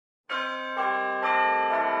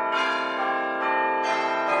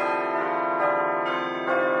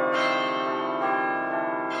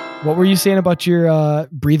What were you saying about your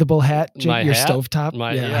breathable hat, Jake? My Your hat? stovetop?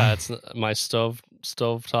 It's my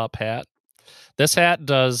stovetop hat. This hat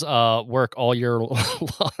does work all year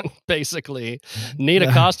long, basically. Need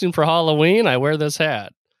a costume for Halloween? I wear this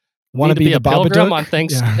hat. Want to be a the pilgrim on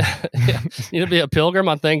Babadook? Need to be a pilgrim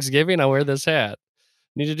on Thanksgiving? I wear this hat.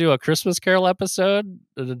 Need to do a Christmas Carol episode?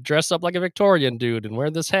 Dress up like a Victorian dude and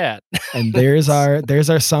wear this hat. And there's our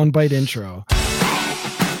soundbite intro.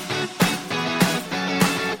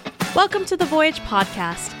 Welcome to the Voyage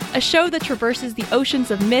podcast, a show that traverses the oceans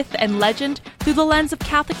of myth and legend through the lens of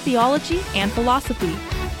Catholic theology and philosophy.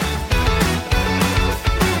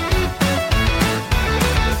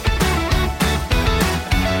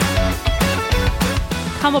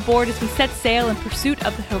 Come aboard as we set sail in pursuit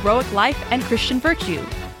of the heroic life and Christian virtue,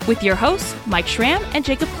 with your hosts, Mike Schramm and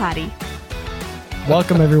Jacob Platty.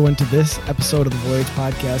 Welcome, everyone, to this episode of the Voyage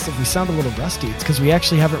podcast. If we sound a little rusty, it's because we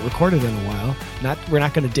actually haven't recorded in a while. We're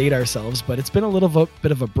not going to date ourselves, but it's been a little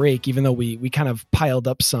bit of a break, even though we kind of piled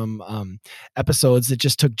up some episodes that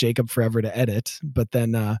just took Jacob forever to edit. But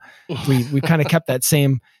then we kind of kept that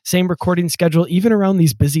same recording schedule, even around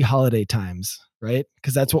these busy holiday times, right?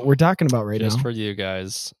 Because that's what we're talking about right now. Just for you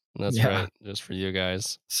guys. That's right. Just for you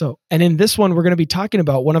guys. So, and in this one, we're going to be talking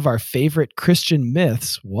about one of our favorite Christian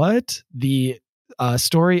myths. The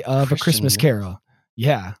story of A Christmas Carol.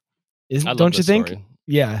 Yeah. Don't you think? Story.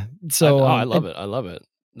 Yeah. So I love it. I love it.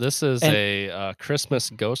 This is a Christmas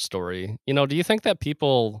ghost story. You know, do you think that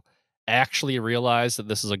people actually realize that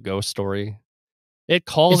this is a ghost story? It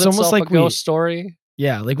calls itself almost like a ghost story.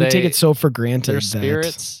 Yeah, like we take it so for granted. Their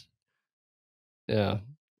spirits. Yeah.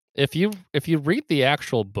 If you read the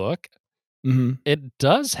actual book, it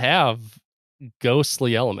does have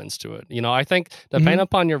ghostly elements to it. You know, I think depending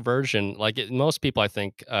upon your version, most people I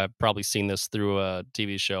think probably seen this through a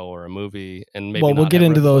TV show or a movie, and maybe we'll get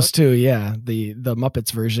into those too. Yeah, the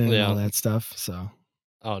Muppets version and all that stuff. So,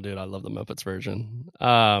 oh, dude, I love the Muppets version.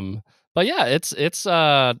 But yeah, it's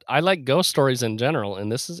I like ghost stories in general,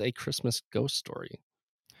 and this is a Christmas ghost story.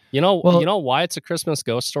 You know why it's a Christmas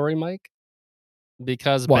ghost story, Mike?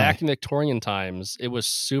 Because back in Victorian times, it was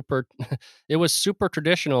super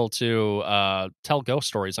traditional to tell ghost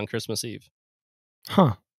stories on Christmas Eve.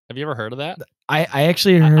 Huh. Have you ever heard of that? I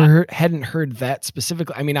actually hadn't heard that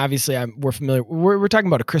specifically. I mean, obviously, we're familiar. We're talking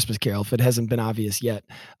about A Christmas Carol, if it hasn't been obvious yet.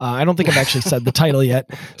 I don't think I've actually said the title yet.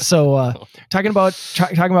 So, talking about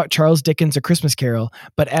Charles Dickens' A Christmas Carol.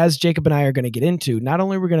 But as Jacob and I are going to get into, not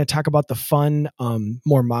only we're going to talk about the fun,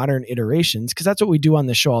 more modern iterations, because that's what we do on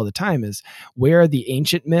the show all the time, is where are the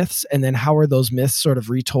ancient myths, and then how are those myths sort of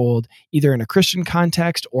retold either in a Christian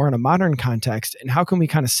context or in a modern context, and how can we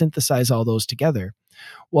kind of synthesize all those together?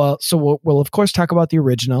 Well, so we'll of course talk about the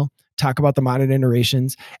original, talk about the modern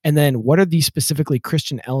iterations, and then what are these specifically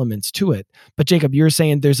Christian elements to it. But Jacob, you're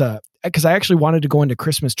saying because I actually wanted to go into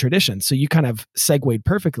Christmas traditions, so you kind of segued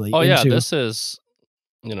perfully. Oh yeah, this is,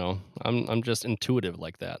 I'm just intuitive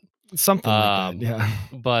like that. Something like that, yeah.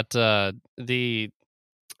 But I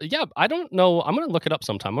don't know. I'm going to look it up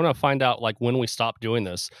sometime. I'm going to find out when when we stopped doing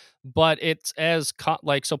this. But it's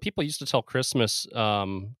so people used to tell Christmas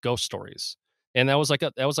ghost stories. And that was like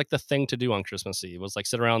the thing to do on Christmas Eve, was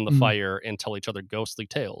sit around the fire and tell each other ghostly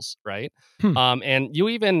tales, right? And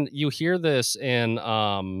you hear this in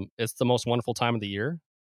It's the Most Wonderful Time of the Year,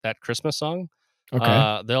 that Christmas song.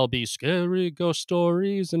 Okay. There'll be scary ghost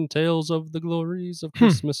stories and tales of the glories of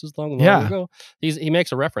Christmases long ago. He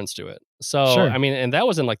makes a reference to it. So sure. I mean, and that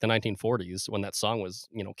was in the 1940s when that song was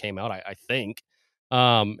came out, I think.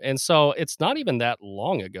 And so it's not even that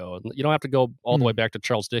long ago. You don't have to go all the way back to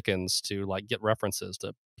Charles Dickens to get references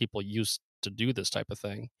to people used to do this type of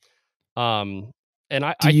thing. And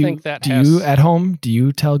I think that you at home, do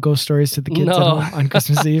you tell ghost stories to the kids at home on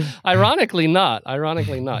Christmas Eve? Ironically not.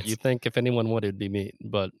 You think if anyone would, it'd be me,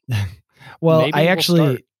 but well,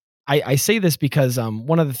 I say this because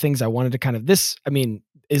one of the things I wanted to kind of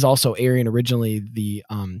is also airing originally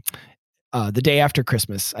the day after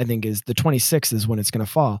Christmas, I think is the 26th is when it's going to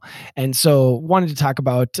fall. And so wanted to talk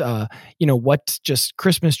about, what just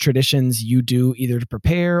Christmas traditions you do either to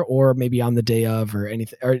prepare or maybe on the day of or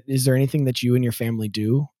anything. Or is there anything that you and your family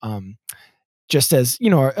do? Just as,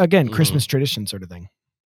 again, Christmas tradition sort of thing.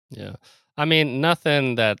 Yeah. I mean,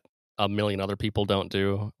 nothing that a million other people don't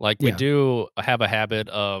do. We do have a habit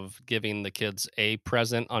of giving the kids a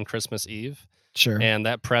present on Christmas Eve. Sure. And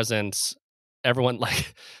that present, everyone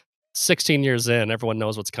 16 years in, everyone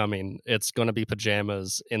knows what's coming. It's going to be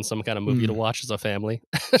pajamas in some kind of movie to watch as a family.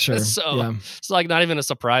 Sure. So it's like not even a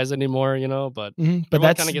surprise anymore, but but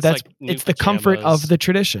that's it's the comfort of the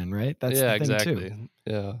tradition, right? That's the thing exactly.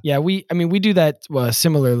 too. Yeah. We do that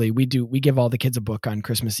similarly. We give all the kids a book on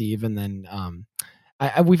Christmas Eve, and then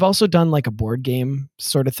we've also done like a board game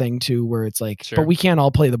sort of thing too, where it's like, but we can't all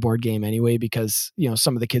play the board game anyway because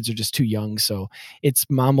some of the kids are just too young. So it's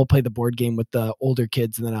mom will play the board game with the older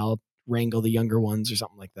kids, and then I'll wrangle the younger ones or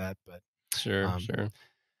something like that. But sure.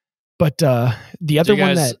 But the other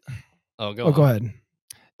one that go ahead.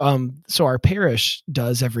 So our parish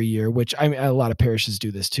does every year, which a lot of parishes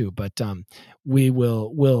do this too. But we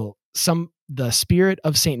will the spirit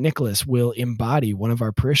of St. Nicholas will embody one of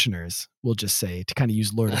our parishioners, we'll just say, to kind of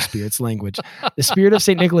use Lord of Spirits language. The spirit of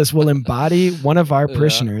St. Nicholas will embody one of our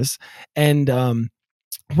parishioners, and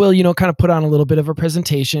we'll, kind of put on a little bit of a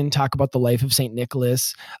presentation, talk about the life of St.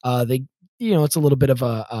 Nicholas. It's a little bit of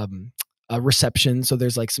a reception. So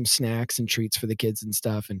there's like some snacks and treats for the kids and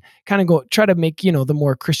stuff, and kind of try to make, the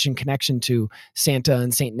more Christian connection to Santa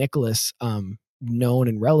and St. Nicholas, known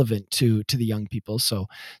and relevant to the young people. So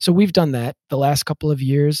we've done that the last couple of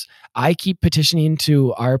years. I keep petitioning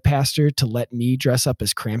to our pastor to let me dress up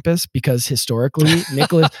as Krampus, because historically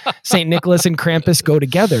St. Nicholas and Krampus go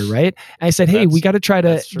together, right? And I said, hey, we got to try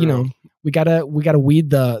to, we got to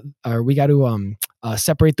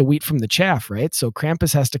separate the wheat from the chaff, right? So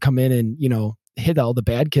Krampus has to come in and, hit all the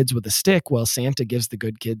bad kids with a stick, while Santa gives the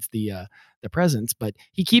good kids the presents. But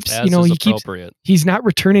he keeps, he's not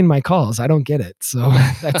returning my calls. I don't get it. So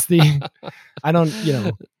that's I don't,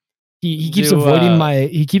 he keeps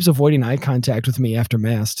avoiding eye contact with me after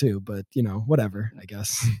mass too, but whatever, I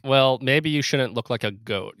guess. Well, maybe you shouldn't look like a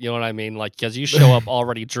goat. You know what I mean? Like, because you show up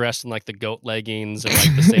already dressed in like the goat leggings and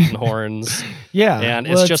like the Satan horns. Yeah. And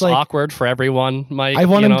it's just like, awkward for everyone, Mike. I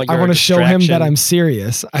want to show him that I'm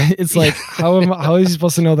serious. It's like, how is he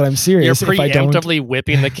supposed to know that I'm serious? You're preemptively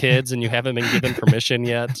whipping the kids and you haven't been given permission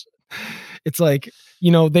yet. It's like,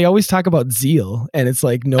 they always talk about zeal, and it's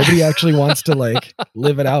like nobody actually wants to like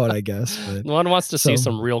live it out, I guess. But, one wants to see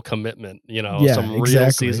some real commitment, some real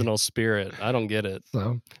seasonal spirit. I don't get it.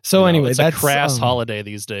 So anyway, it's that's a crass holiday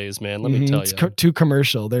these days, man. Let me tell you. It's too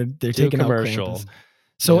commercial. They're taking commercial. out Krampus.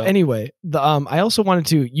 So anyway, I also wanted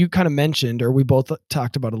to, you kind of mentioned, or we both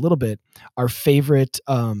talked about a little bit, our favorite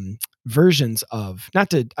versions of, I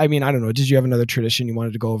don't know, did you have another tradition you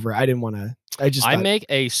wanted to go over? I didn't want to. I make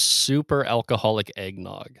a super alcoholic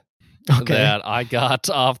eggnog that I got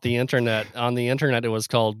off the internet. On the internet, it was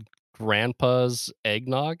called Grandpa's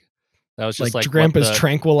Eggnog. That was just like Grandpa's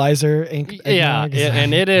tranquilizer eggnog. Yeah,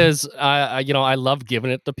 and it is. I love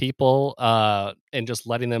giving it to people and just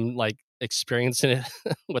letting them like experiencing it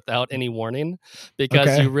without any warning,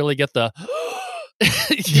 because you really get the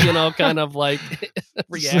kind of like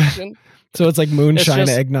reaction. So it's like moonshine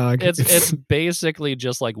eggnog. It's basically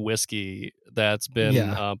just like whiskey that's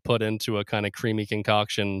been put into a kind of creamy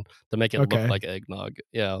concoction to make it look like eggnog.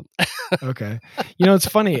 Yeah. Okay. It's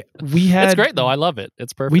funny. It's great though. I love it.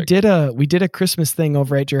 It's perfect. We did a Christmas thing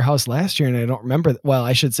over at your house last year, and I don't remember. Well,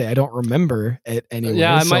 I should say I don't remember it anyway.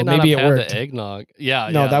 Yeah, I might not maybe have it had worked. The eggnog. Yeah.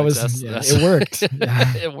 No, that was it worked.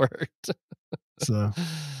 Yeah. It worked. So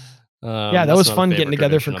that was fun getting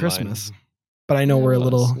together for Christmas. But I know we're a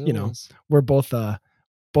little, we're both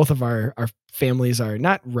of our families are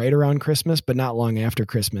not right around Christmas, but not long after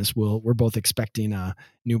Christmas. We're both expecting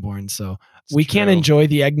newborns, so we can't enjoy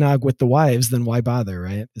the eggnog with the wives. Then why bother,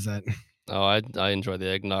 right? Is that? Oh, I enjoy the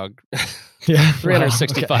eggnog. Yeah,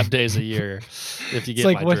 365 days a year. If you get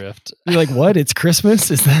my drift, you're like, what? It's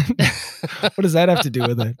Christmas? Is that? What does that have to do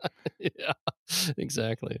with it? Yeah,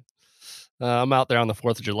 exactly. I'm out there on the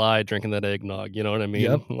 4th of July drinking that eggnog. You know what I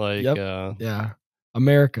mean? Yeah,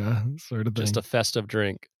 America sort of thing. Just a festive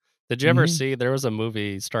drink. Did you ever see? There was a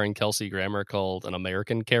movie starring Kelsey Grammer called An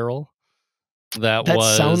American Carol. That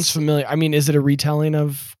sounds familiar. I mean, is it a retelling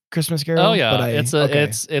of Christmas Carol? Oh yeah,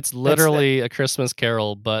 it's literally a Christmas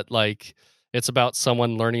Carol, but like it's about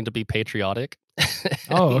someone learning to be patriotic.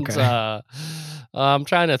 Oh, okay. I'm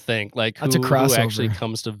trying to think like who actually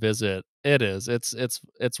comes to visit. It is.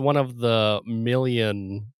 It's one of the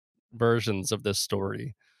million versions of this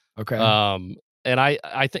story. Okay. And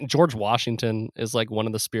I think George Washington is like one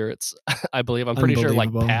of the spirits. I believe. I'm pretty sure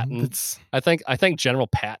like Patton. I think General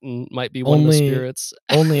Patton might be one of the spirits.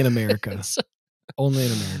 Only in America. Only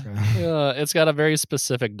in America. It's got a very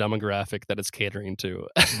specific demographic that it's catering to.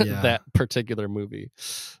 That particular movie.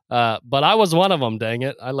 But I was one of them. Dang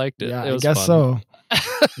it, I liked it. Yeah, it was I guess fun. So.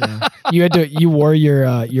 You wore your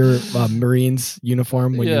Marines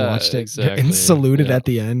uniform when you watched it and saluted at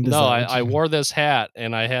the end. No, I wore this hat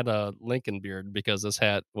and I had a Lincoln beard because this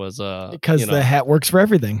hat was because the hat works for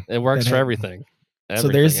everything. It works for everything. So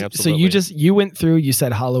you went through. You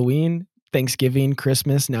said Halloween, Thanksgiving,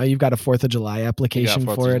 Christmas. Now you've got a 4th of July application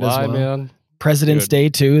for it as well. Man. President's Day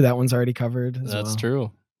too. That one's already covered. That's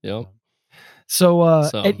true. Yep. So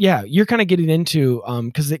you're kind of getting into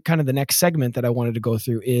because kind of the next segment that I wanted to go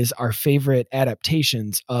through is our favorite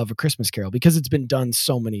adaptations of A Christmas Carol because it's been done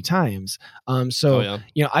so many times.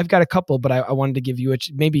 I've got a couple, but I wanted to give you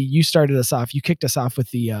maybe you started us off. You kicked us off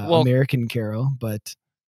with the American Carol, but.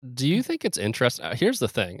 Do you think it's interesting? Here's the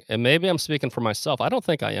thing, and maybe I'm speaking for myself. I don't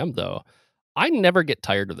think I am though. I never get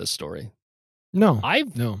tired of this story. No,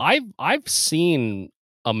 I've seen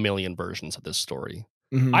a million versions of this story.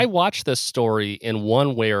 Mm-hmm. I watch this story in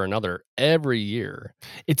one way or another every year.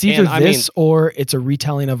 It's either or it's a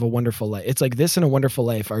retelling of A Wonderful Life. It's like this and A Wonderful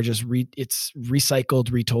Life are just it's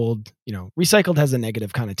recycled, retold. Recycled has a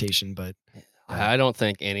negative connotation, but. I don't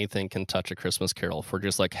think anything can touch A Christmas Carol for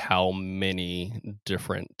just like how many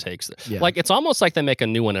different takes. Yeah. Like it's almost like they make a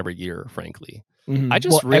new one every year, frankly. Mm-hmm. I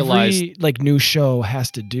just realized every new show has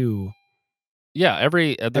to do. Yeah,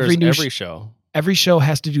 every show. Every show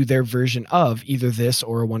has to do their version of either this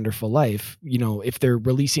or A Wonderful Life, if they're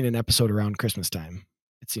releasing an episode around Christmas time,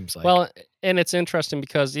 it seems like. Well, and it's interesting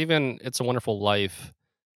because even It's a Wonderful Life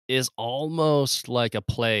is almost like a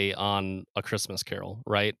play on A Christmas Carol,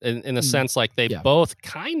 right? In a sense, like they both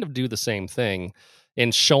kind of do the same thing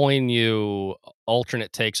in showing you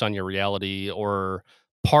alternate takes on your reality or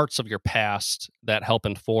parts of your past that help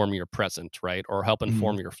inform your present, right? Or help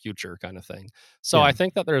inform your future kind of thing. So I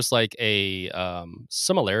think that there's like a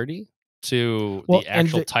similarity to the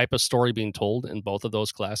actual type of story being told in both of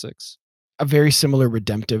those classics. A very similar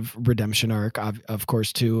redemption arc, of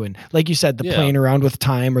course, too. And like you said, the playing around with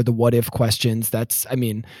time or the what if questions, not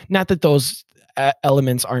that those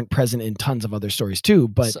elements aren't present in tons of other stories too,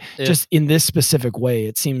 but just in this specific way,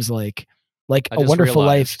 it seems like A Wonderful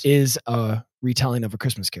Life is a retelling of A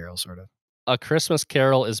Christmas Carol, sort of. A Christmas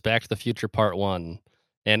Carol is Back to the Future Part 1,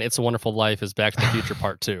 and It's a Wonderful Life is Back to the Future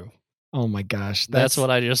Part 2. Oh my gosh. That's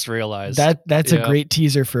what I just realized. That's a great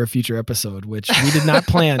teaser for a future episode, which we did not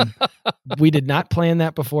plan. We did not plan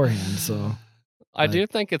that beforehand. So I do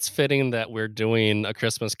think it's fitting that we're doing A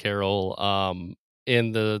Christmas Carol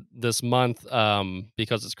in this month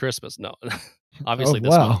because it's Christmas. No. Obviously this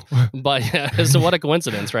month. But so what a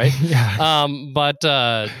coincidence, right? Yeah.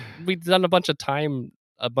 But we've done a bunch of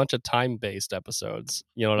time-based episodes.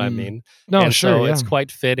 You know what I mean? No, and sure. So it's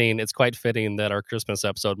quite fitting. It's quite fitting that our Christmas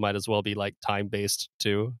episode might as well be like time-based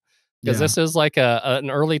too, because this is like an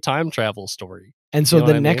early time travel story. And so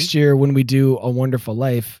next year when we do A Wonderful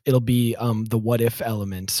Life, it'll be the what if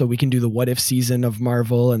element. So we can do the what if season of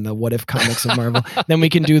Marvel and the what if comics of Marvel. Then we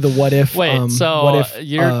can do the what if. Wait,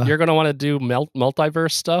 you're going to want to do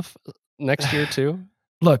multiverse stuff next year too?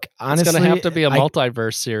 Look, honestly, it's going to have to be a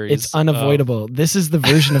multiverse series. It's unavoidable. This is the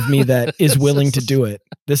version of me that is willing to do it.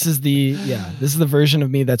 This is the version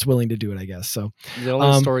of me that's willing to do it, I guess. So the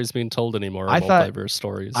only stories being told anymore are multiverse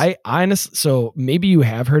stories. So maybe you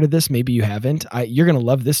have heard of this, maybe you haven't. You're going to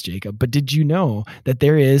love this, Jacob. But did you know that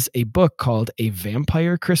there is a book called A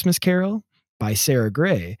Vampire Christmas Carol by Sarah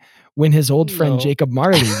Gray? When his old friend Jacob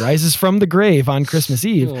Marley rises from the grave on Christmas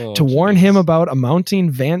Eve to warn him about a mounting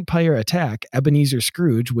vampire attack, Ebenezer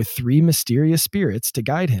Scrooge, with 3 mysterious spirits to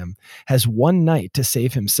guide him, has one night to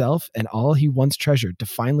save himself and all he once treasured to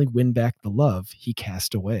finally win back the love he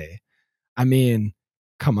cast away. I mean,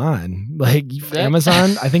 come on. Like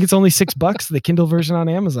Amazon, I think it's only $6, the Kindle version on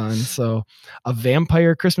Amazon. So A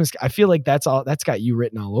Vampire Christmas, I feel like that's got you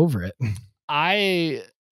written all over it.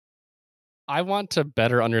 I want to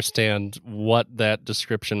better understand what that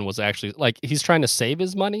description was actually like. He's trying to save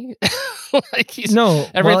his money.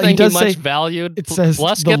 Everything he much valued. It says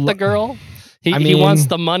plus get the girl. He wants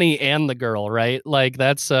the money and the girl, right? Like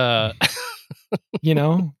that's I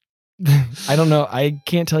don't know. I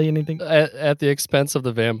can't tell you anything at the expense of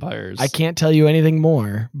the vampires. I can't tell you anything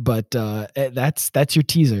more, but that's your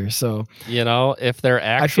teaser. So if they're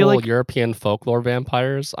actual European folklore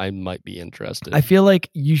vampires, I might be interested. I feel like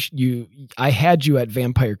I had you at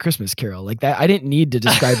Vampire Christmas Carol like that. I didn't need to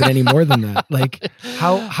describe it any more than that. Like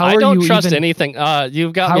how I don't trust anything.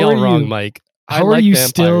 You've got me all wrong, Mike. How are you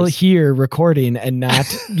still here recording and not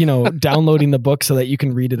downloading the book so that you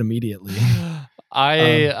can read it immediately?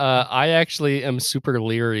 I actually am super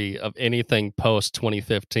leery of anything post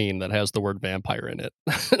 2015 that has the word vampire in it.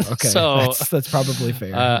 Okay, so that's probably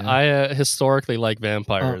fair. I historically like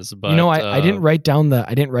vampires, but I didn't write down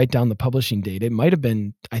the publishing date. It might have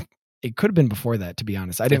been it could have been before that, to be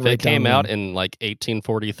honest. I didn't write down. If it came out in like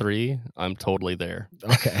 1843, I'm totally there.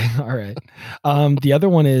 Okay, all right. The other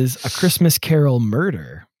one is A Christmas Carol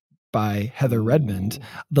Murder by Heather Redmond.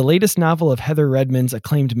 The latest novel of Heather Redmond's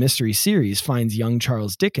acclaimed mystery series finds young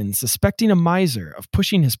Charles Dickens suspecting a miser of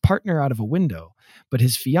pushing his partner out of a window, but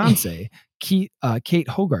his fiancée, Kate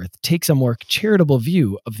Hogarth, takes a more charitable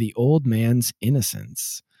view of the old man's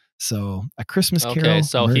innocence. So, A Christmas Carol. Okay,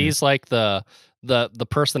 so Murder. he's like the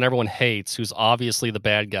person everyone hates, who's obviously the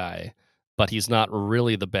bad guy, but he's not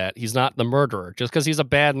really he's not the murderer. Just because he's a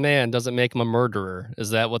bad man doesn't make him a murderer.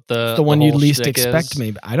 Is that what the one you'd least shtick expect? Is?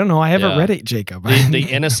 Maybe. I don't know. I haven't read it, Jacob. The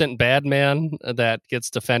innocent bad man that gets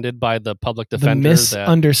defended by the public defender. The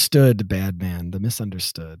misunderstood bad man. The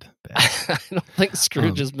misunderstood bad. I don't think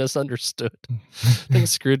Scrooge is misunderstood. I think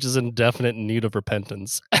Scrooge is in definite need of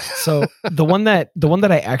repentance. So the one that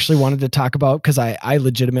I actually wanted to talk about, because I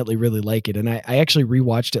legitimately really like it, and I actually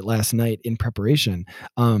rewatched it last night in preparation.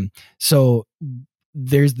 So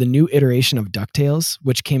there's the new iteration of DuckTales,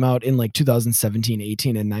 which came out in like 2017,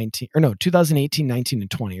 18, and 19, or no, 2018, 19, and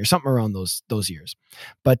 20, or something around those years.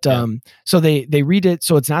 But so they read it.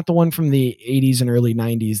 So it's not the one from the 80s and early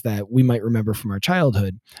 90s that we might remember from our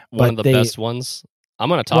childhood. One of the best ones. I'm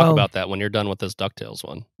going to talk about that when you're done with this DuckTales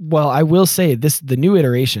one. Well, I will say the new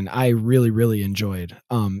iteration, I really, really enjoyed.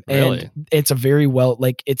 Really? And it's a very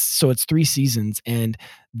it's 3 seasons, and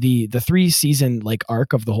the 3-season like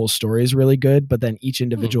arc of the whole story is really good, but then each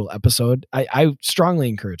individual episode, I strongly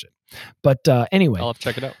encourage it. But anyway, I'll have to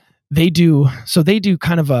check it out. They do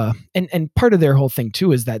kind of and part of their whole thing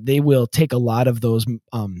too is that they will take a lot of those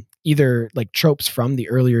either like tropes from the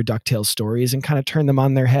earlier DuckTales stories and kind of turn them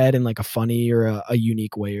on their head in like a funny or a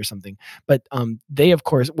unique way or something. But they, of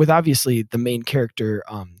course, with obviously the main character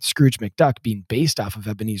Scrooge McDuck being based off of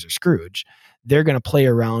Ebenezer Scrooge, they're going to play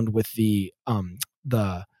around with the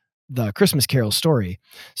the Christmas Carol story.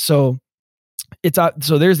 So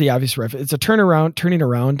so there's the obvious reference. It's a turning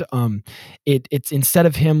around. It's instead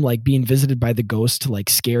of him like being visited by the ghost to like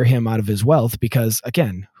scare him out of his wealth, because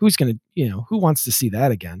again, who wants to see that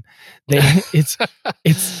again? The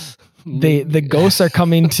ghosts are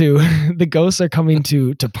coming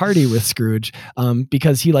to party with Scrooge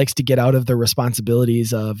because he likes to get out of the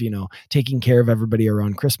responsibilities of taking care of everybody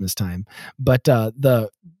around Christmas time. But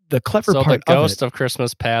the clever part the ghosts of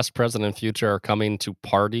Christmas past, present, and future are coming to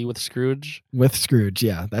party with Scrooge. With Scrooge,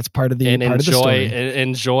 yeah, that's part of the and part enjoy of the story.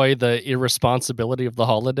 Enjoy the irresponsibility of the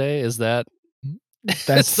holiday. Is that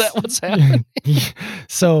what's happening?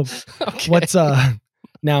 So what's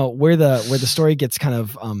now where the story gets kind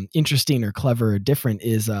of interesting or clever or different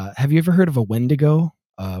is have you ever heard of a Wendigo?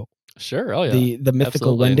 Sure. Oh yeah. The mythical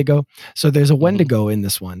Absolutely. Wendigo. So there's a Wendigo in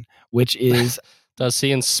this one, which is. Does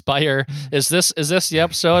he inspire? Is this the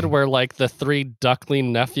episode where like the 3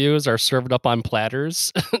 duckling nephews are served up on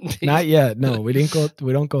platters? Not yet. No, we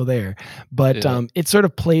don't go there. But it sort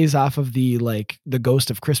of plays off of the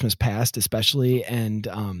ghost of Christmas past, especially, and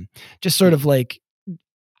just sort of like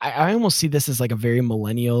I almost see this as like a very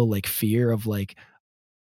millennial like fear of like,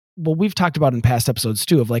 well, we've talked about in past episodes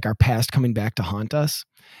too, of like our past coming back to haunt us,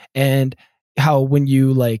 and how when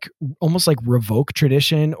you like almost like revoke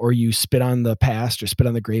tradition or you spit on the past or spit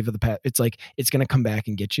on the grave of the past, it's like it's going to come back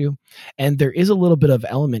and get you. And there is a little bit of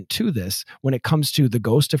element to this when it comes to the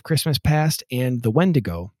ghost of Christmas past and the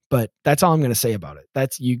Wendigo. But that's all I'm going to say about it.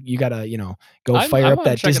 That's you gotta go fire up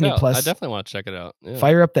that Disney Plus. I definitely want to check it out. Yeah.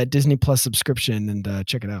 Fire up that Disney Plus subscription and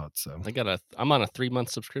check it out. So I'm on a 3-month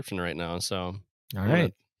subscription right now. So all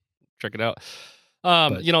right, check it out.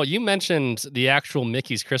 You mentioned the actual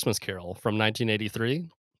Mickey's Christmas Carol from 1983.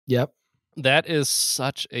 Yep. That is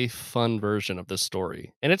such a fun version of this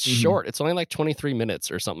story. And it's short. It's only like 23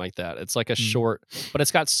 minutes or something like that. It's like a short, but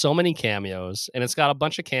it's got so many cameos, and it's got a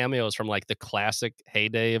bunch of cameos from like the classic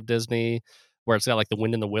heyday of Disney, where it's got like the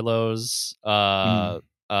Wind in the Willows, Mr.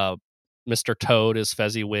 Toad is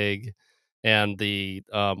Fezziwig, and the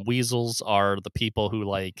Weasels are the people who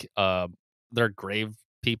like they're grave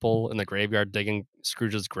people in the graveyard digging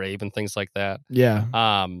Scrooge's grave and things like that. Yeah.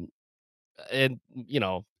 And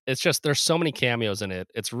it's just there's so many cameos in it.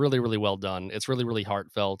 It's really, really well done. It's really, really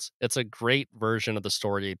heartfelt. It's a great version of the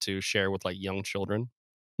story to share with like young children.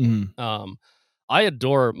 I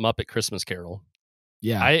adore Muppet Christmas Carol.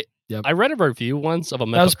 Yeah. I read a review once of a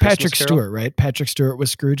Muppet That was Patrick Christmas Stewart, Carol. right? Patrick Stewart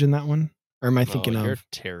was Scrooge in that one? Or am I thinking of? You're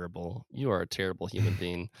terrible. You are a terrible human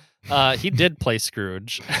being. He did play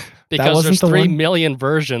Scrooge because there's 3 million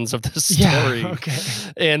versions of this story. Okay.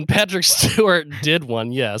 And Patrick Stewart did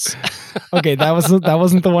one, yes. Okay, that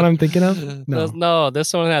wasn't the one I'm thinking of? No,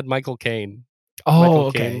 this one had Michael Caine. Oh, Michael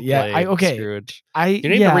okay. Caine Yeah, Scrooge. You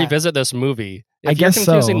need to revisit this movie. If you're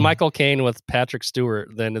confusing Michael Caine with Patrick Stewart,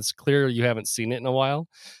 then it's clear you haven't seen it in a while.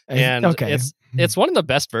 And it's one of the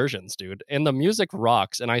best versions, dude. And the music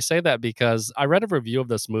rocks. And I say that because I read a review of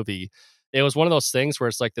this movie. It was one of those things where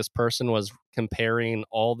it's like this person was comparing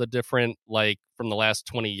all the different, like, from the last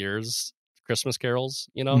 20 years Christmas carols,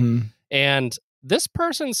 you know? Mm-hmm. And this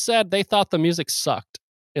person said they thought the music sucked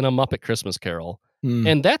in A Muppet Christmas Carol.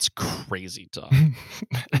 And that's crazy talk.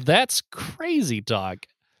 That's crazy talk.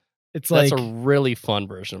 That's a really fun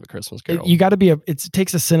version of A Christmas Carol. You got to be it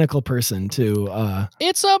takes a cynical person to.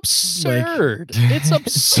 It's absurd. It's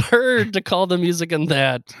absurd to call the music in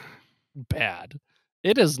that bad.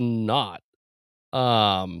 It is not.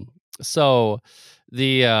 So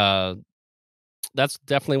that's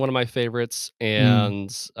definitely one of my favorites.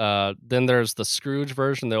 And then there's the Scrooge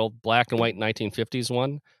version, the old black and white 1950s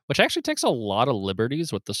one, which actually takes a lot of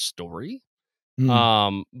liberties with the story.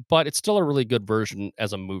 But it's still a really good version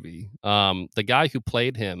as a movie. The guy who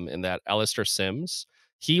played him in that, Alistair Sims,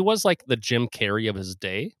 he was like the Jim Carrey of his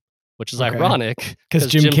day, which is ironic because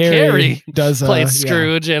Jim Carrey played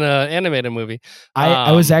Scrooge in an animated movie.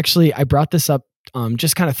 I brought this up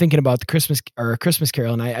just kind of thinking about the Christmas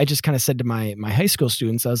Carol, and I just kind of said to my high school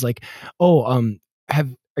students, I was like,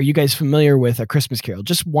 are you guys familiar with A Christmas Carol?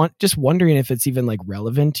 Just wondering if it's even like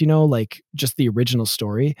relevant, you know, like just the original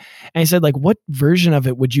story. And I said, like, what version of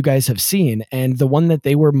it would you guys have seen? And the one that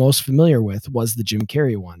they were most familiar with was the Jim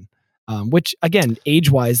Carrey one, which again,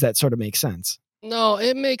 age-wise, that sort of makes sense. No,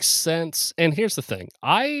 it makes sense. And here's the thing.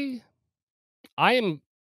 I am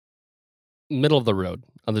middle of the road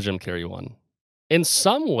on the Jim Carrey one. In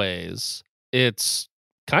some ways, it's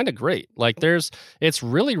kind of great. Like it's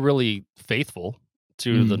really, really faithful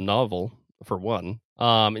to the novel, for one.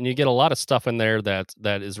 And you get a lot of stuff in there that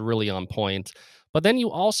is really on point. But then you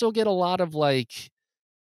also get a lot of like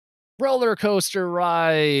roller coaster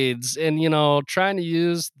rides and, you know, trying to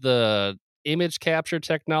use the image capture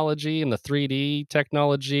technology and the 3D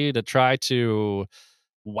technology to try to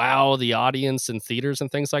wow the audience in theaters and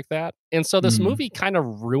things like that. And so this movie kind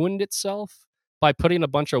of ruined itself by putting a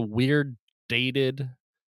bunch of weird dated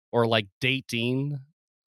or like dating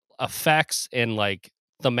effects and like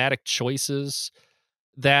thematic choices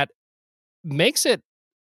that makes it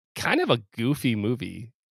kind of a goofy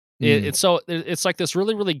movie. It's like this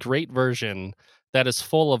really, really great version that is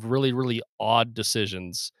full of really, really odd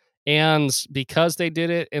decisions. And because they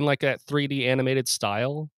did it in like that 3D animated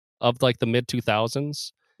style of like the mid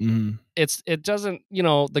 2000s, it doesn't, you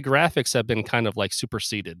know, the graphics have been kind of like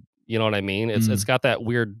superseded. You know what I mean? It's got that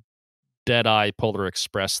weird Dead-Eye Polar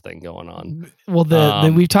Express thing going on. Well,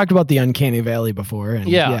 we've talked about the Uncanny Valley before. And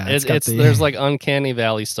there's like Uncanny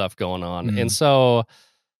Valley stuff going on. And so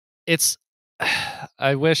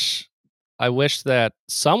I wish that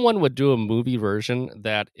someone would do a movie version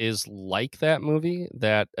that is like that movie,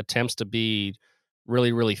 that attempts to be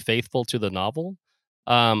really, really faithful to the novel,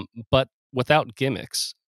 but without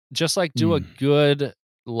gimmicks. Just like do a good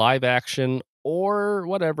live action or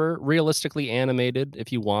whatever, realistically animated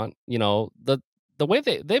if you want. You know, the way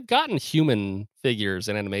they've gotten human figures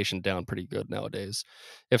and animation down pretty good nowadays.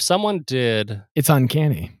 If someone did... It's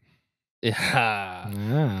uncanny.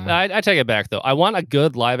 Yeah. I take it back though. I want a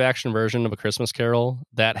good live action version of A Christmas Carol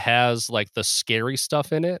that has like the scary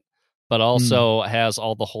stuff in it, but also has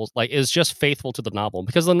all the whole, like, is just faithful to the novel,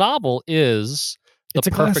 because the novel is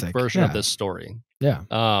the perfect version of this story. Yeah.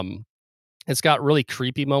 It's got really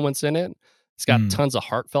creepy moments in it. It's got tons of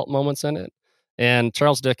heartfelt moments in it. And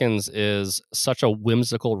Charles Dickens is such a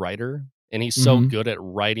whimsical writer, and he's so good at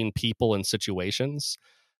writing people and situations.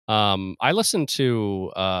 I listened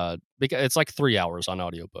to because it's like 3 hours on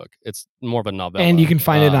audiobook. It's more of a novella, and you can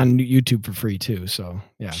find it on YouTube for free too. So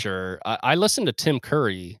yeah, sure. I listened to Tim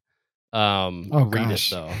Curry read it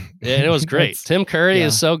though, and it was great. Tim Curry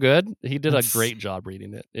is so good. He did a great job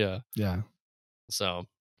reading it. Yeah. So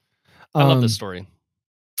I love this story.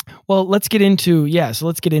 Well, let's get into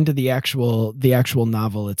the actual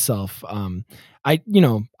novel itself. I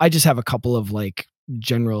just have a couple of like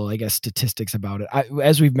general, I guess, statistics about it.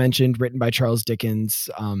 As we've mentioned, written by Charles Dickens.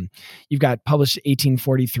 You've got published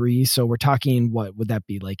 1843. So we're talking, what would that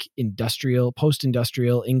be, like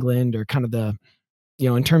post-industrial England, or kind of the,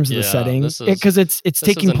 in terms of the setting, because it's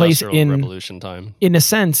taking place in Revolution time. In a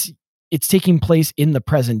sense, it's taking place in the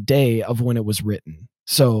present day of when it was written.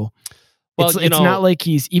 So Well, it's not like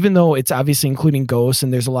he's, even though it's obviously including ghosts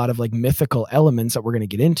and there's a lot of like mythical elements that we're going to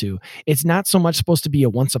get into, it's not so much supposed to be a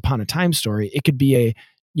once upon a time story. It could be a,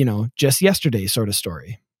 just yesterday sort of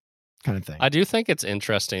story kind of thing. I do think it's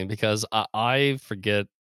interesting because I forget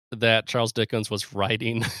that Charles Dickens was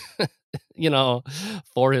writing,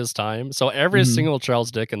 for his time. So every single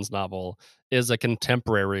Charles Dickens novel is a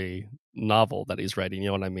contemporary novel that he's writing. You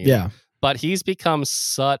know what I mean? Yeah. But he's become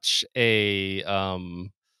such a,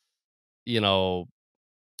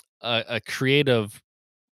 a creative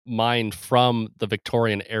mind from the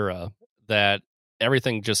Victorian era that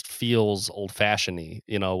everything just feels old-fashioned-y,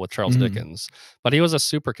 with Charles Dickens. But he was a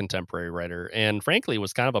super contemporary writer, and frankly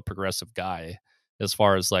was kind of a progressive guy as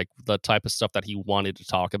far as like the type of stuff that he wanted to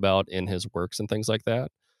talk about in his works and things like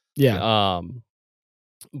that. Yeah.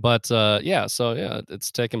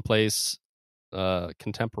 It's taken place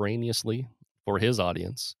contemporaneously for his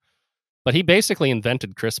audience. But he basically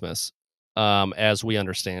invented Christmas as we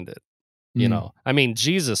understand it. I mean,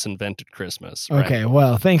 Jesus invented Christmas. Right? Okay,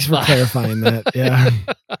 well, thanks for clarifying that. Yeah,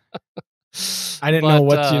 I didn't know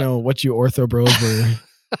what you ortho bros were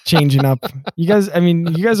changing up. You guys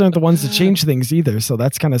aren't the ones to change things either, so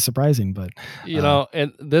that's kind of surprising. But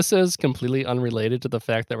and this is completely unrelated to the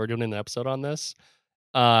fact that we're doing an episode on this.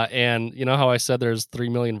 And you know how I said there's 3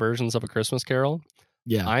 million versions of A Christmas Carol?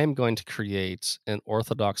 Yeah, I am going to create an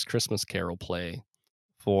Orthodox Christmas Carol play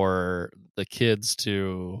for the kids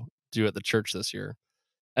to do at the church this year.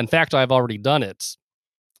 In fact, I've already done it.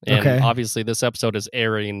 And obviously this episode is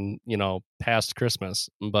airing, past Christmas,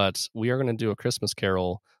 but we are going to do a Christmas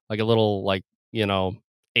Carol, like a little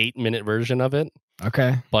 8-minute version of it.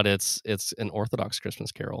 Okay. But it's an Orthodox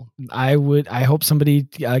Christmas Carol. I hope somebody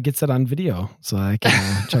gets it on video so I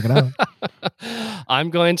can check it out.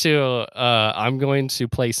 I'm going to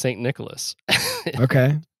play Saint Nicholas.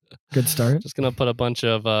 Okay. Good start. Just gonna put a bunch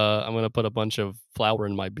of flour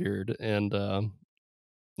in my beard and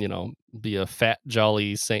be a fat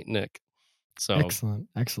jolly Saint Nick. So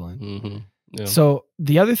excellent. Mm-hmm, yeah. So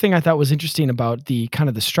the other thing I thought was interesting about the kind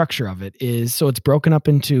of the structure of it is, so it's broken up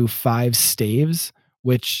into 5 staves,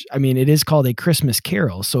 which I mean it is called A Christmas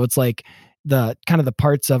Carol. So it's like the kind of the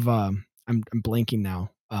parts of I'm blanking now.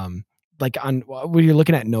 Like on when you're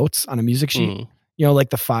looking at notes on a music sheet, like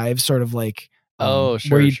the 5 sort of like. Sure,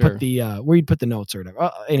 where you'd put the notes or whatever.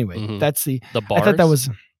 Anyway, that's the bars. I thought that was.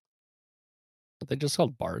 Are they just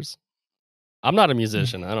called bars? I'm not a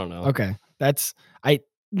musician. I don't know. Okay, that's I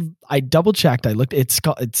double checked. I looked. It's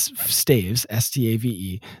staves,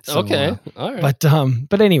 STAVE. So, okay, all right.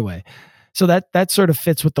 But anyway, so that sort of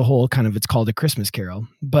fits with the whole kind of, it's called A Christmas Carol.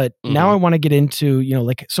 But now I want to get into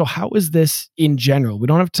so how is this in general? We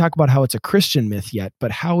don't have to talk about how it's a Christian myth yet, but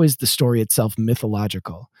how is the story itself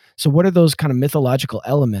mythological? So what are those kind of mythological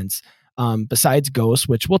elements besides ghosts,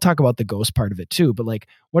 which we'll talk about the ghost part of it too, but like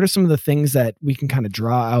what are some of the things that we can kind of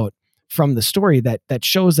draw out from the story that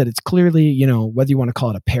shows that it's clearly, whether you want to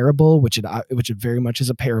call it a parable, which it very much is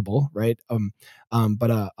a parable, right?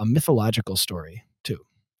 But a mythological story too.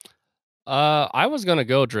 I was going to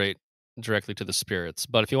go directly to the spirits,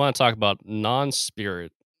 but if you want to talk about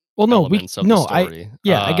non-spirit elements of the story.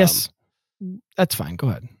 I guess that's fine. Go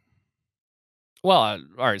ahead. Well,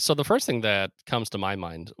 all right. So the first thing that comes to my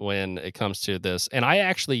mind when it comes to this, and I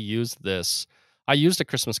actually used A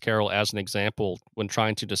Christmas Carol as an example when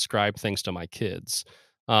trying to describe things to my kids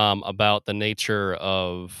about the nature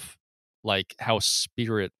of like how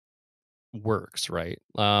spirit works, right?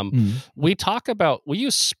 We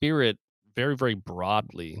use spirit very, very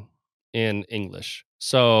broadly in English.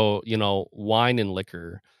 So, wine and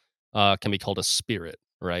liquor can be called a spirit,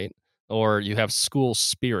 right? Or you have school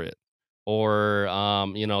spirit. Or,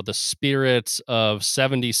 the spirit of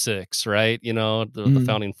 76, right? The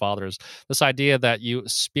founding fathers. This idea that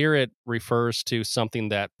spirit refers to something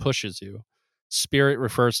that pushes you. Spirit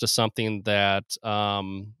refers to something that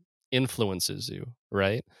influences you,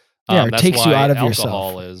 right? Yeah, or that's takes you why out of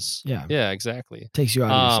alcohol yourself. Is. Yeah, exactly. Takes you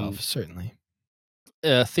out of yourself, certainly.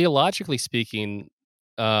 Theologically speaking,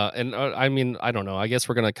 and I mean, I don't know. I guess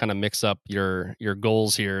we're going to kind of mix up your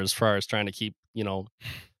goals here as far as trying to keep,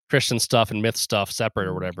 Christian stuff and myth stuff separate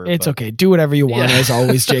or whatever. It's okay. Do whatever you want, as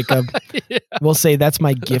always, Jacob. Yeah. We'll say that's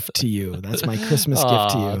my gift to you. That's my Christmas gift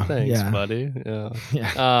to you. Thanks, buddy.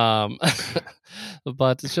 Yeah.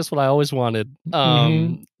 But it's just what I always wanted.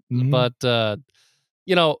 But the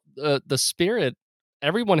spirit,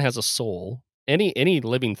 everyone has a soul. Any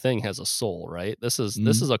living thing has a soul, right? This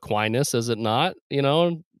is Aquinas, is it not?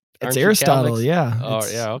 It's Aristotle. Yeah. Oh,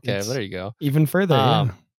 yeah. Okay. There you go. Even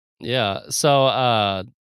further. Yeah. So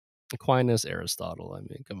Aquinas, Aristotle. I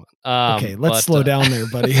mean, come on. Okay, let's slow down there,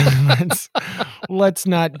 buddy. Let's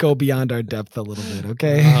not go beyond our depth a little bit,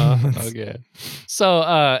 okay? Okay. So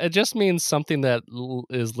it just means something that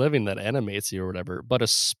is living that animates you or whatever. But a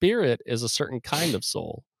spirit is a certain kind of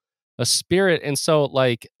soul. A spirit, and so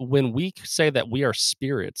like when we say that we are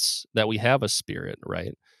spirits, that we have a spirit,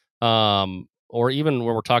 right? Or even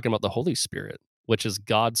when we're talking about the Holy Spirit, which is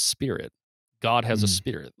God's spirit. God has a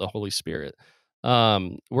spirit, the Holy Spirit.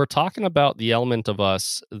 We're talking about the element of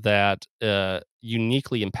us that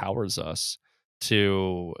uniquely empowers us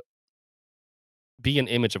to be an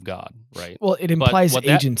image of God, right? Well, it implies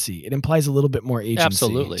agency. It implies a little bit more agency,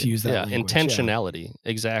 absolutely, to use that language. intentionality. Yeah.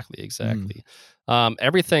 Exactly.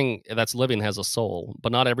 Everything that's living has a soul,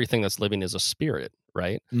 but not everything that's living is a spirit,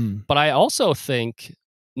 right? But I also think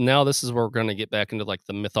now this is where we're going to get back into like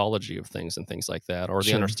the mythology of things and things like that, or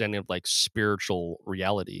the understanding of like spiritual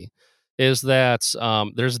reality, is that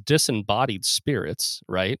there's disembodied spirits,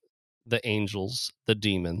 right? The angels, the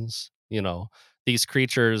demons, these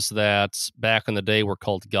creatures that back in the day were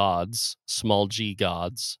called gods, small g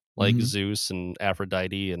gods, like Zeus and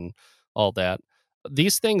Aphrodite and all that.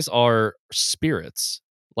 These things are spirits,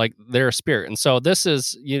 like they're a spirit. And so this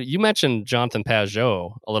is, you mentioned Jonathan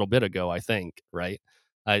Pajot a little bit ago, I think, right?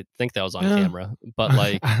 I think that was on camera, but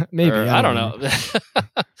like, maybe, I don't know.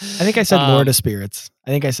 I think I said Lord of Spirits.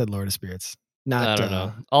 Not, I don't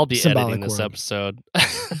know. I'll be editing this world. Episode.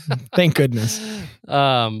 Thank goodness.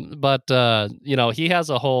 But he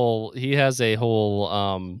has a whole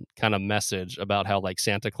kind of message about how like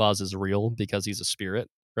Santa Claus is real because he's a spirit,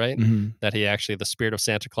 right? That the spirit of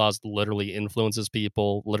Santa Claus literally influences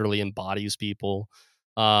people, literally embodies people.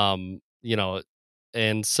 And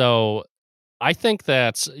so I think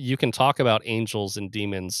that you can talk about angels and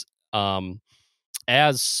demons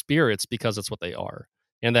as spirits because it's what they are.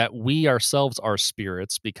 And that we ourselves are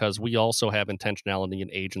spirits because we also have intentionality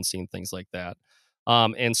and agency and things like that.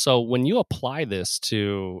 And so when you apply this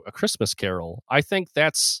to A Christmas Carol, I think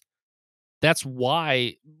that's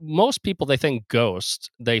why most people, they think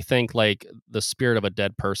ghost, they think like the spirit of a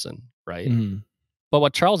dead person, right? But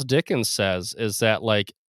what Charles Dickens says is that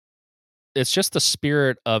like it's just the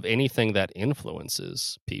spirit of anything that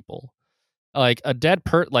influences people. Like a dead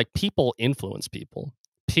like people influence people.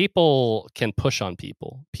 People can push on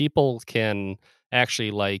people. People can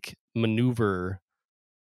actually like maneuver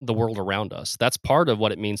the world around us. That's part of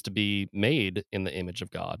what it means to be made in the image of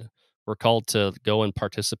God. We're called to go and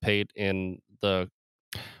participate in the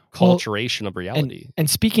culturation of reality. And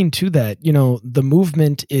speaking to that, the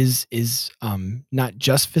movement is not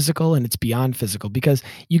just physical, and it's beyond physical, because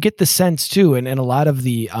you get the sense too, and a lot of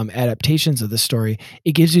the adaptations of the story,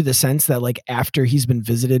 it gives you the sense that like after he's been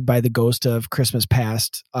visited by the ghost of Christmas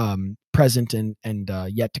past, present, and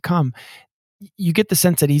yet to come, you get the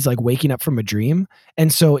sense that he's like waking up from a dream.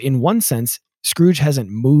 And so in one sense, Scrooge hasn't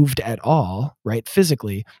moved at all, right,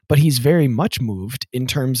 physically, but he's very much moved in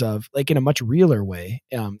terms of like in a much realer way,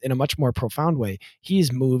 in a much more profound way.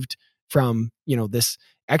 He's moved from, this,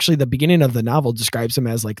 actually the beginning of the novel describes him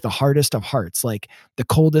as like the hardest of hearts, like the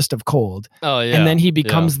coldest of cold. Oh yeah. And then he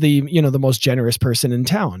becomes the most generous person in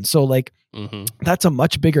town. So like that's a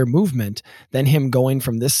much bigger movement than him going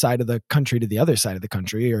from this side of the country to the other side of the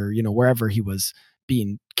country, or, wherever he was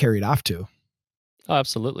being carried off to. Oh,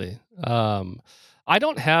 absolutely. I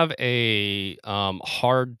don't have a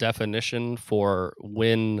hard definition for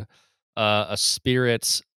when a spirit,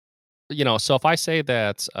 so if I say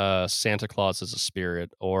that Santa Claus is a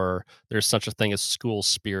spirit, or there's such a thing as school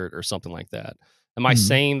spirit or something like that, am I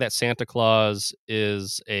saying that Santa Claus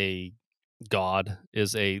is a god,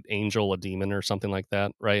 is a angel, a demon, or something like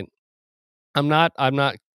that, right? I'm not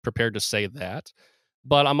prepared to say that,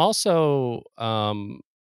 but I'm also I'm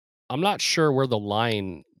not sure where the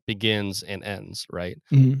line begins and ends, right?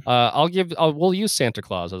 We'll use Santa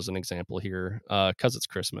Claus as an example here because it's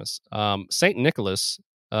Christmas. Saint Nicholas,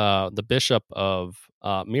 the bishop of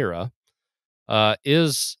Myra,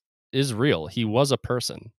 is real. He was a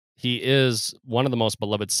person. He is one of the most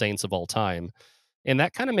beloved saints of all time, and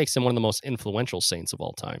that kind of makes him one of the most influential saints of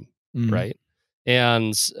all time, right?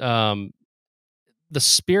 And the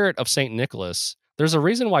spirit of Saint Nicholas, there's a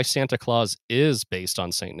reason why Santa Claus is based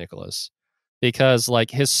on Saint Nicholas, because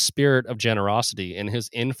like his spirit of generosity and his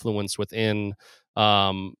influence within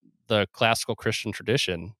the classical Christian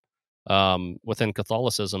tradition, within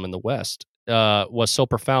Catholicism in the West, was so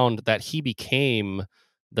profound that he became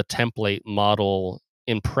the template model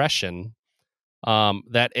impression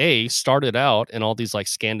that started out in all these like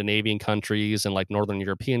Scandinavian countries and like Northern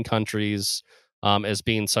European countries, as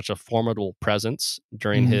being such a formidable presence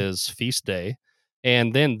during his feast day.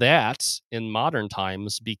 And then that in modern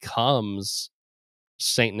times becomes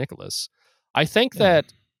Saint Nicholas. I think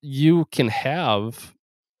that you can have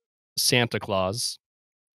Santa Claus,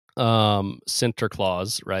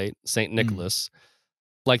 Sinterklaas, right? Saint Nicholas.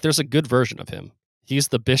 Like, there's a good version of him. He's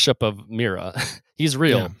the bishop of Mira. He's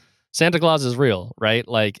real. Yeah. Santa Claus is real, right?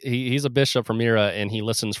 Like, he's a bishop from Mira, and he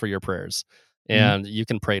listens for your prayers, and you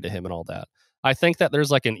can pray to him and all that. I think that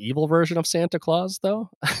there's like an evil version of Santa Claus,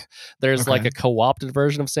 though. There's like a co-opted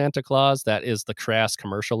version of Santa Claus that is the crass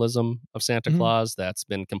commercialism of Santa Claus that's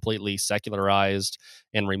been completely secularized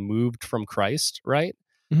and removed from Christ, right?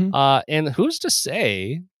 And who's to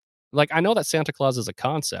say, like, I know that Santa Claus is a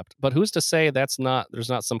concept, but who's to say there's not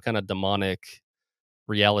some kind of demonic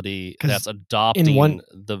reality that's adopting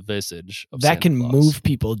the visage of that Santa can Claus. Move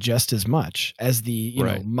people just as much as the you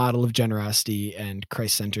know model of generosity and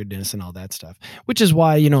Christ-centeredness and all that stuff, which is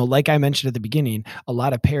why, like I mentioned at the beginning, a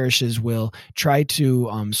lot of parishes will try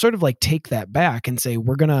to sort of like take that back and say,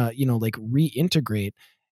 we're gonna like reintegrate,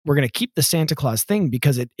 we're going to keep the Santa Claus thing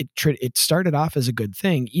because it started off as a good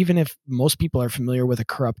thing. Even if most people are familiar with a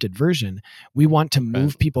corrupted version, we want to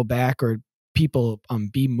move people back, or people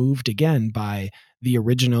be moved again by the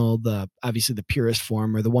original, obviously the purest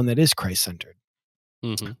form, or the one that is Christ-centered.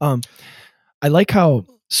 I like how,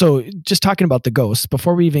 so just talking about the ghosts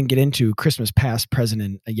before we even get into Christmas past, present,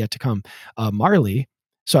 and yet to come, Marley.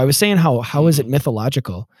 So I was saying how is it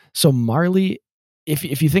mythological? So Marley,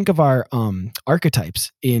 if you think of our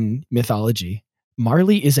archetypes in mythology,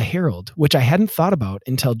 Marley is a herald, which I hadn't thought about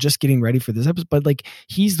until just getting ready for this episode. But like,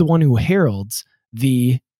 he's the one who heralds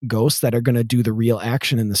the ghosts that are going to do the real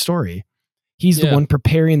action in the story. He's the one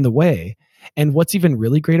preparing the way. And what's even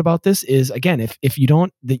really great about this is, again, if you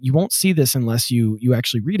don't, that you won't see this unless you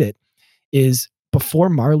actually read it, is before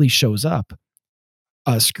Marley shows up,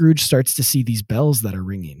 Scrooge starts to see these bells that are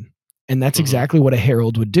ringing. And that's exactly what a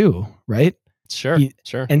herald would do, right? Sure.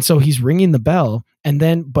 And so he's ringing the bell, and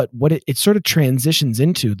then, but what it sort of transitions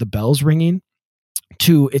into, the bells ringing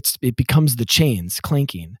to it becomes the chains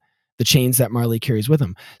clanking, the chains that Marley carries with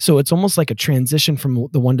him. So it's almost like a transition from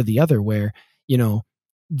the one to the other, where,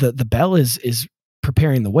 the bell is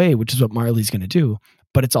preparing the way, which is what Marley's going to do.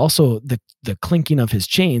 But it's also the clinking of his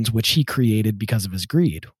chains, which he created because of his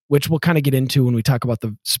greed, which we'll kind of get into when we talk about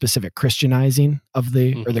the specific Christianizing of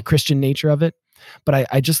or the Christian nature of it. But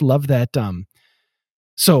I just love that.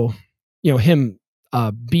 So, him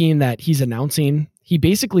being that he's announcing, he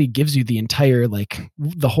basically gives you the entire, like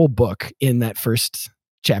the whole book in that first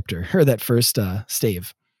chapter, or that first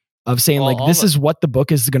stave, of saying, well, like, this is what the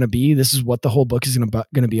book is going to be. This is what the whole book is going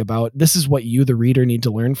to be about. This is what you, the reader, need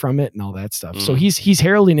to learn from it, and all that stuff. So he's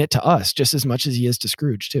heralding it to us just as much as he is to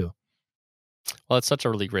Scrooge too. Well, it's such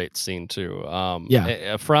a really great scene too.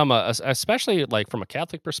 From especially like from a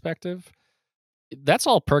Catholic perspective, that's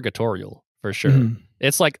all purgatorial for sure.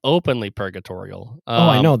 It's like openly purgatorial.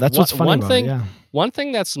 I know. That's what's funny about it. One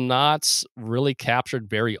thing that's not really captured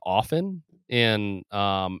very often in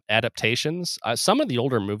adaptations, some of the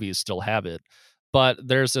older movies still have it, but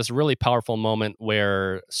there's this really powerful moment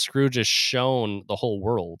where Scrooge is shown the whole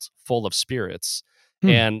world full of spirits,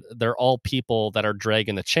 and they're all people that are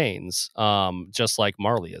dragging the chains, just like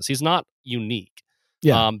Marley is. He's not unique.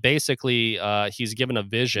 Basically, he's given a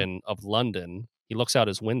vision of London. He looks out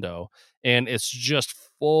his window, and it's just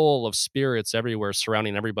full of spirits everywhere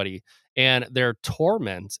surrounding everybody. And their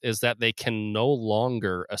torment is that they can no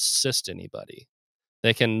longer assist anybody.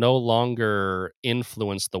 They can no longer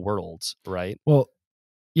influence the world, right? Well,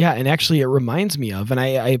 yeah, and actually it reminds me of, and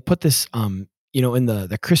I put this, in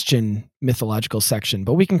the Christian mythological section,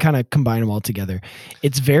 but we can kind of combine them all together.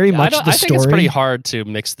 It's very much the story. I think it's pretty hard to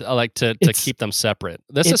mix, to keep them separate.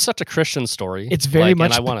 This is such a Christian story. It's very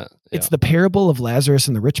much, it's the parable of Lazarus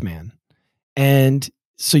and the rich man. And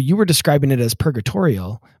so you were describing it as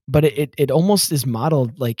purgatorial, but it almost is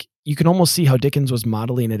modeled, like you can almost see how Dickens was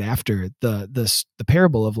modeling it after the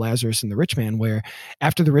parable of Lazarus and the rich man, where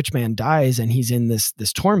after the rich man dies and he's in this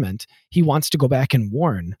torment, he wants to go back and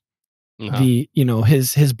warn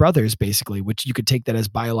his brothers, basically, which you could take that as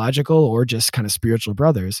biological or just kind of spiritual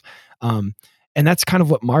brothers. And that's kind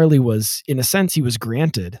of what Marley was, in a sense, he was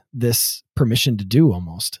granted this permission to do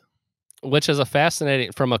almost. Which is a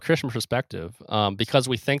fascinating, from a Christian perspective, because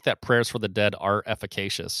we think that prayers for the dead are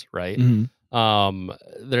efficacious, right?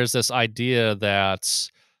 There's this idea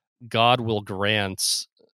that God will grant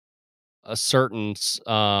a certain,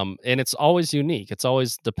 and it's always unique. It's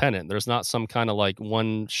always dependent. There's not some kind of like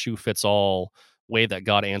one shoe fits all way that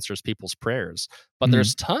God answers people's prayers. But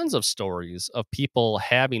there's tons of stories of people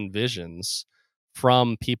having visions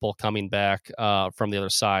from people coming back from the other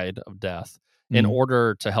side of death. in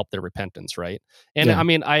order to help their repentance, right? And I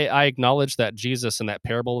mean, I acknowledge that Jesus, in that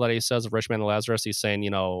parable that he says of rich man and Lazarus, he's saying,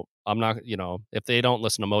 I'm not, if they don't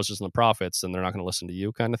listen to Moses and the prophets, then they're not going to listen to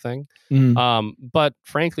you, kind of thing. But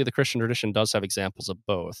frankly, the Christian tradition does have examples of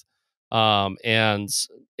both. And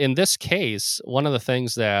in this case, one of the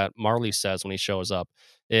things that Marley says when he shows up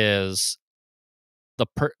is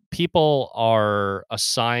people are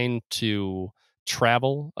assigned to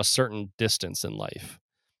travel a certain distance in life.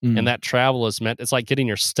 And that travel is meant, it's like getting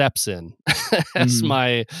your steps in, as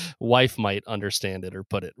my wife might understand it or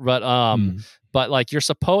put it. But like, you're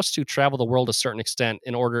supposed to travel the world a certain extent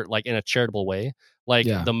in order, like in a charitable way. Like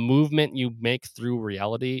the movement you make through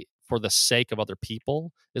reality for the sake of other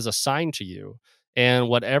people is assigned to you. And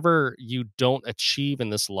whatever you don't achieve in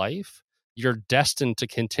this life, you're destined to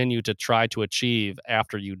continue to try to achieve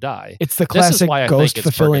after you die. It's the classic ghost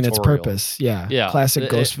fulfilling its purpose. Yeah. Classic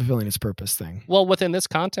ghost fulfilling its purpose thing. Well, within this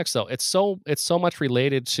context, though, it's so much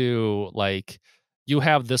related to, like, you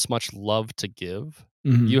have this much love to give.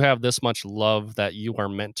 You have this much love that you are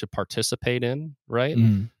meant to participate in, right?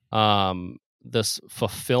 This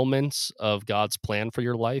fulfillment of God's plan for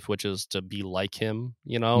your life, which is to be like him,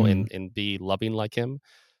 and be loving like him.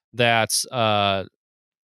 That's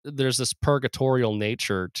there's this purgatorial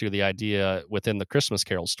nature to the idea within the Christmas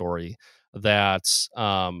Carol story that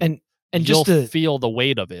and you'll just feel the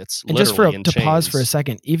weight of it. And just to pause for a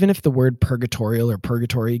second, even if the word purgatorial or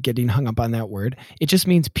purgatory, getting hung up on that word, it just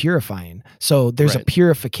means purifying. So there's a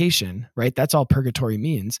purification, right? That's all purgatory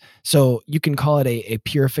means. So you can call it a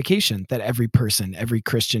purification that every person, every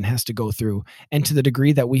Christian has to go through. And to the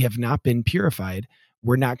degree that we have not been purified,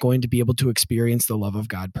 we're not going to be able to experience the love of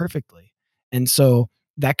God perfectly. And so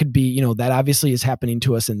that could be, that obviously is happening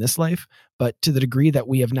to us in this life, but to the degree that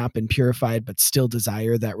we have not been purified, but still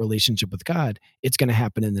desire that relationship with God, it's going to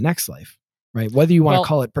happen in the next life, right? Whether you want to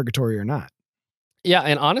call it purgatory or not. Yeah.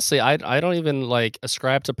 And honestly, I don't even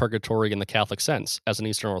ascribe to purgatory in the Catholic sense as an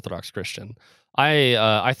Eastern Orthodox Christian.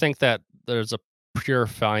 I think that there's a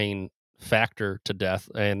purifying factor to death,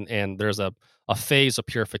 and there's a phase of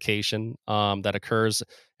purification that occurs,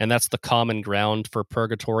 and that's the common ground for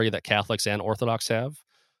purgatory that Catholics and Orthodox have.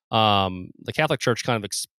 The Catholic Church kind of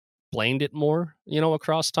explained it more,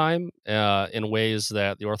 across time in ways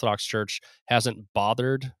that the Orthodox Church hasn't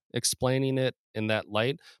bothered explaining it in that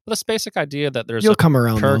light. But this basic idea that you'll come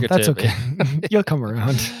around, though. That's okay. You'll come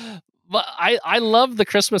around. But I love the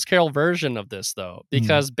Christmas Carol version of this, though,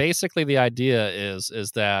 because basically the idea is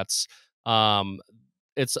that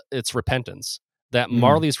it's repentance. That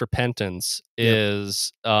Marley's repentance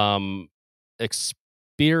is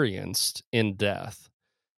experienced in death,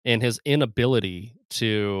 and his inability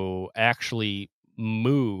to actually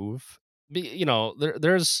move.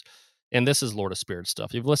 There's, and this is Lord of Spirits stuff.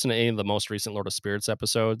 If you've listened to any of the most recent Lord of Spirits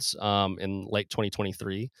episodes in late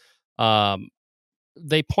 2023,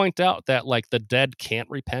 they point out that the dead can't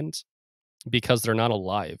repent because they're not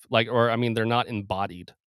alive, they're not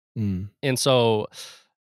embodied. And so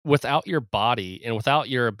without your body and without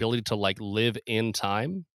your ability to live in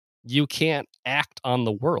time, you can't act on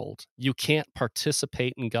the world. You can't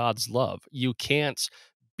participate in God's love. You can't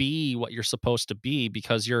be what you're supposed to be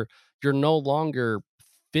because you're no longer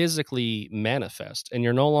physically manifest, and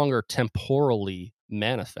you're no longer temporally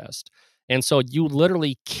manifest. And so you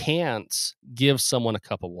literally can't give someone a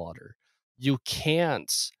cup of water. You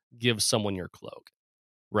can't give someone your cloak,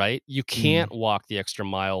 right? You can't walk the extra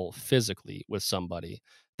mile physically with somebody.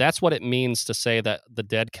 That's what it means to say that the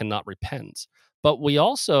dead cannot repent. But we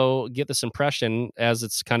also get this impression, as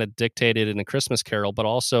it's kind of dictated in A Christmas Carol, but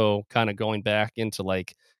also kind of going back into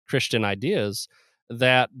Christian ideas,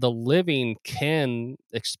 that the living can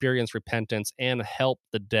experience repentance and help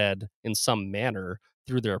the dead in some manner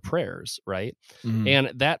through their prayers, right?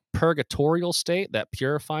 And that purgatorial state, that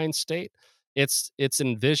purifying state, it's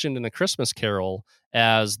envisioned in A Christmas Carol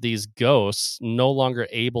as these ghosts no longer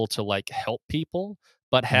able to help people,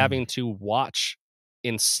 but having to watch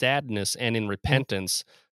in sadness and in repentance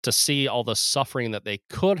to see all the suffering that they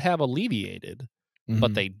could have alleviated,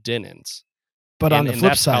 but they didn't. But on the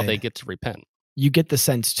flip side, how they get to repent. You get the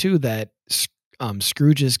sense too that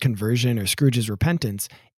Scrooge's conversion or Scrooge's repentance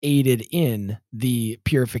aided in the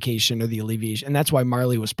purification or the alleviation, and that's why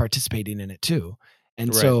Marley was participating in it too.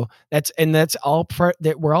 And so that's all part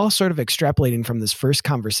that we're all sort of extrapolating from this first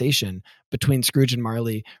conversation between Scrooge and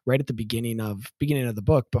Marley right at the beginning of the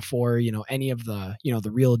book, before any of the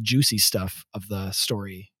the real juicy stuff of the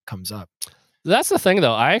story comes up. That's the thing,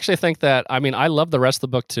 though. I actually think that I love the rest of the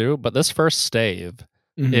book too, but this first stave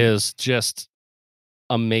is just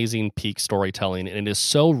amazing peak storytelling, and it is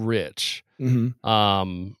so rich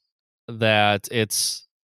that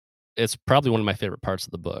it's probably one of my favorite parts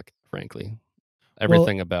of the book, frankly.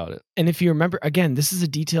 Everything about it. And if you remember, again, this is a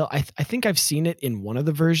detail. I think I've seen it in one of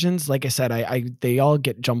the versions. Like I said, they all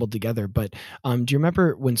get jumbled together. But do you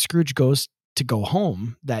remember when Scrooge goes to go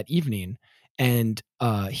home that evening and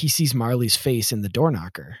he sees Marley's face in the door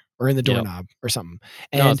knocker or in the doorknob or something?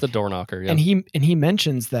 And, no, it's the door knocker. Yeah. And he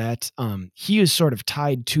mentions that he is sort of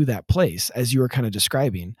tied to that place, as you were kind of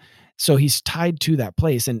describing. So he's tied to that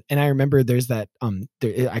place. And I remember there's that,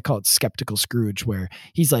 I call it skeptical Scrooge, where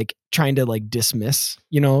he's like trying to like dismiss,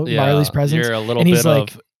 Marley's presence. You're a little bit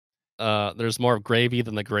like, there's more of gravy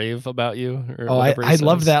than the grave about you. I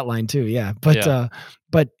love that line too. Yeah.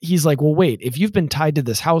 But he's like, well, wait, if you've been tied to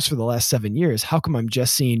this house for the last 7 years, how come I'm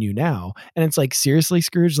just seeing you now? And it's like, seriously,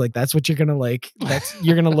 Scrooge, like that's what you're going to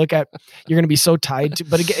you're going to look at, you're going to be so tied to,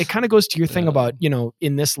 but it kind of goes to your thing about,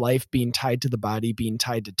 in this life being tied to the body, being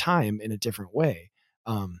tied to time in a different way.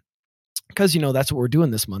 Cause that's what we're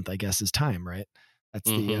doing this month, I guess, is time, right? That's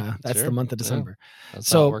the month of December. Yeah.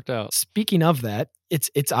 That's how it worked out. Speaking of that,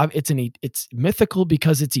 it's mythical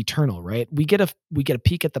because it's eternal, right? We get a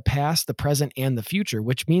peek at the past, the present, and the future,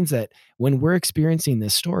 which means that when we're experiencing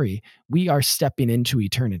this story, we are stepping into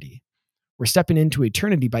eternity. We're stepping into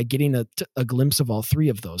eternity by getting a glimpse of all three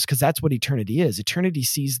of those, because that's what eternity is. Eternity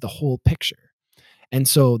sees the whole picture, and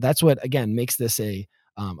so that's what again makes this a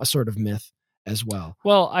sort of myth as well.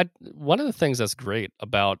 Well, one of the things that's great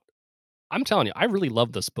about, I'm telling you, I really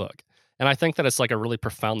love this book. And I think that it's like a really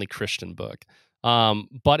profoundly Christian book.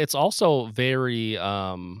 But it's also very,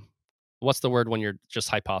 what's the word when you're just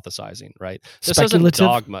hypothesizing, right? This isn't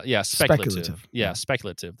dogma. Yeah, speculative. Yeah,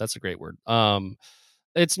 speculative. That's a great word.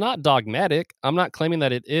 It's not dogmatic. I'm not claiming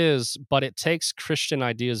that it is, but it takes Christian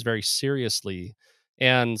ideas very seriously.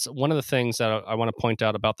 And one of the things that I want to point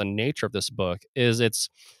out about the nature of this book is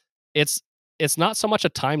it's not so much a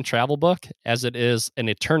time travel book as it is an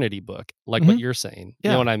eternity book, like what you're saying.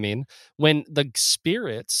 Yeah. You know what I mean? When the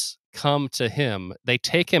spirits come to him, they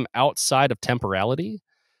take him outside of temporality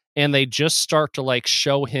and they just start to like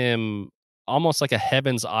show him almost like a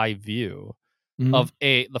heaven's eye view of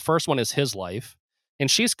the first one is his life. And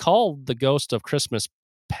she's called the Ghost of Christmas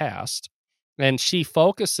Past. And she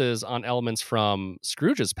focuses on elements from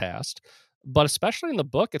Scrooge's past, but especially in the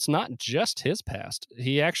book, it's not just his past.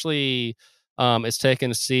 He actually is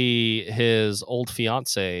taken to see his old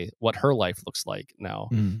fiance, what her life looks like now,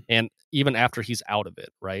 and even after he's out of it,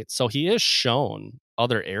 right? So he is shown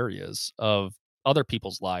other areas of other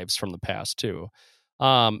people's lives from the past too.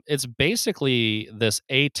 It's basically this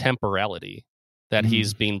atemporality that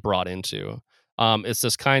he's being brought into. It's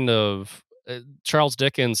this kind of Charles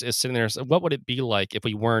Dickens is sitting there and saying, what would it be like if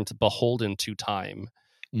we weren't beholden to time,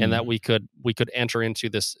 and that we could enter into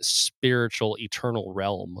this spiritual eternal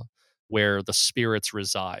realm where the spirits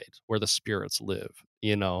reside, where the spirits live,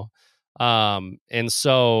 and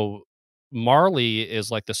so Marley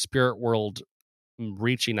is like the spirit world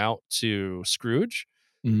reaching out to Scrooge,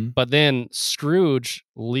 but then Scrooge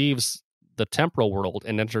leaves the temporal world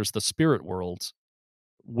and enters the spirit world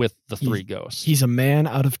with the three ghosts. He's a man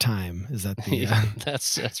out of time. Is that the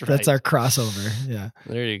that's right. That's our crossover. Yeah.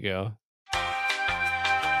 There you go.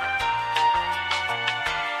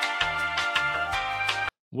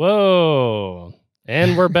 Whoa.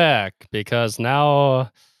 And we're back because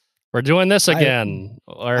now we're doing this again.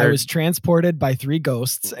 I was transported by three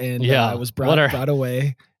ghosts and I was brought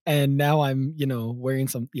away, and now I'm, wearing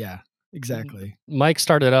some. Yeah, exactly. Mike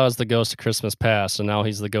started out as the Ghost of Christmas Past, and now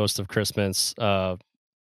he's the Ghost of Christmas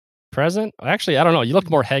Present. Actually, I don't know. You looked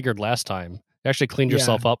more haggard last time. You actually cleaned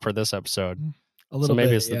yourself up for this episode. A little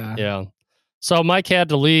bit, it's So Mike had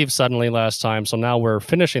to leave suddenly last time, so now we're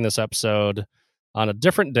finishing this episode on a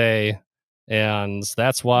different day, and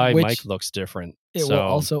that's why Mike looks different. It will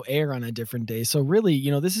also air on a different day. So really,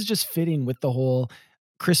 this is just fitting with the whole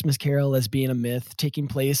Christmas Carol as being a myth taking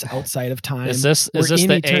place outside of time. Is this the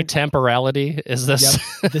atemporality? Is this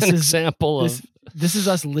this an example of... This is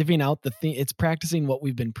us living out the thing. It's practicing what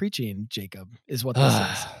we've been preaching, Jacob, is what this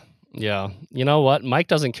is. Yeah. You know what? Mike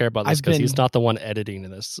doesn't care about this because he's not the one editing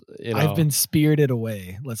this. I've been spirited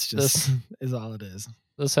away. This is all it is.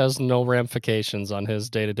 This has no ramifications on his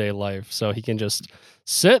day-to-day life, so he can just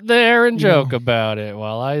sit there and joke about it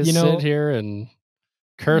while I sit here and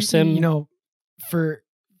curse him. For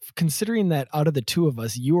considering that out of the two of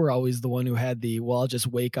us, you were always the one who had I'll just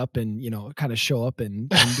wake up and, kind of show up and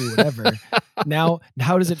do whatever. Now,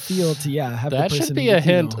 how does it feel to, have that the person... should be a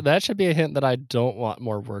hint. That should be a hint that I don't want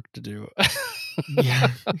more work to do.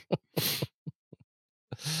 Yeah.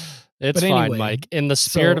 It's fine, Mike. In the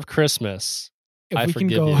spirit of Christmas, I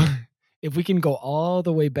forgive you. if we can go all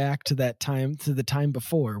the way back to that time, to the time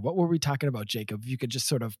before, what were we talking about, Jacob? If you could just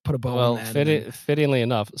sort of put a bow on that. Fittingly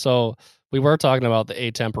enough, so we were talking about the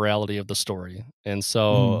atemporality of the story, and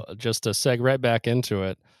so just to seg right back into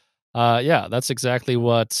it, that's exactly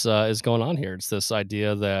what is going on here. It's this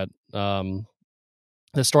idea that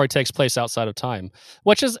the story takes place outside of time,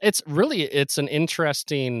 which is it's an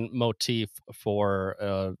interesting motif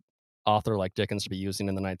for author like Dickens to be using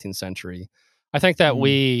in the 19th century. I think that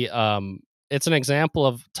it's an example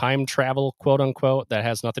of time travel, quote unquote, that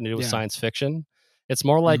has nothing to do with science fiction. It's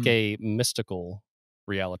more like a mystical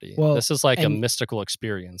reality. Well, this is like a mystical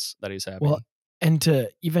experience that he's having. Well, and to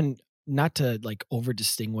even not to like over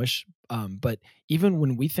distinguish, but even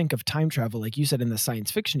when we think of time travel, like you said, in the science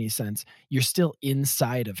fiction-y sense, you're still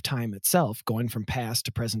inside of time itself, going from past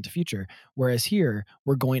to present to future. Whereas here,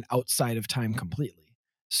 we're going outside of time completely.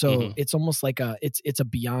 So it's almost like it's a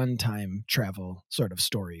beyond time travel sort of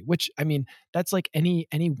story, which, I mean, that's like any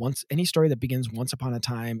story that begins once upon a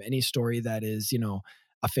time, any story that is,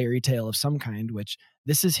 a fairy tale of some kind, which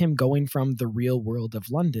this is him going from the real world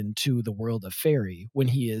of London to the world of fairy when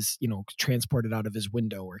he is, transported out of his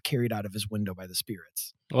window or carried out of his window by the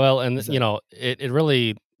spirits. Well, and it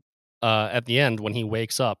really, at the end, when he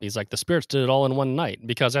wakes up, he's like, the spirits did it all in one night.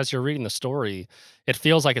 Because as you're reading the story, it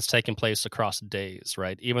feels like it's taking place across days,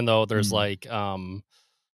 right? Even though there's only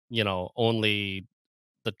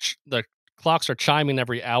the clocks are chiming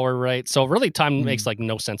every hour, right? So really time makes like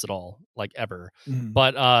no sense at all, like ever.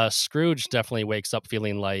 But Scrooge definitely wakes up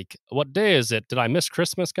feeling like, what day is it? Did I miss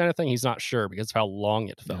Christmas kind of thing? He's not sure because of how long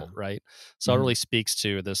it felt, right? So it really speaks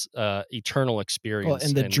to this eternal experience. Well,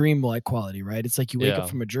 and the dream-like quality, right? It's like you wake up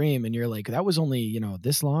from a dream and you're like, that was only,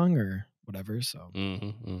 this long or whatever. So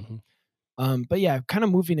but yeah, kind of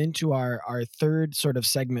moving into our third sort of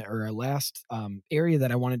segment, or our last area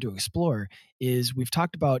that I wanted to explore, is we've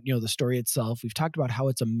talked about, the story itself. We've talked about how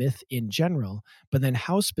it's a myth in general, but then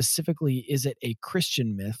how specifically is it a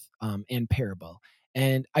Christian myth and parable?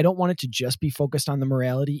 And I don't want it to just be focused on the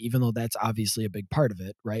morality, even though that's obviously a big part of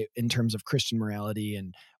it, right? In terms of Christian morality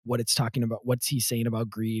and what it's talking about, what's he saying about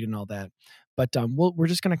greed and all that. But we're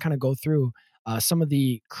just going to kind of go through some of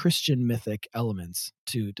the Christian mythic elements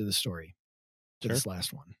to the story. This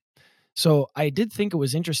last one. So I did think it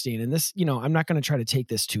was interesting, and this, I'm not going to try to take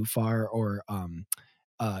this too far or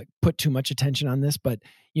put too much attention on this, but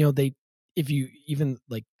if you even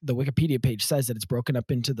like the Wikipedia page says that it's broken up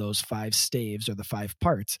into those 5 staves or the 5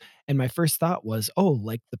 parts. And my first thought was,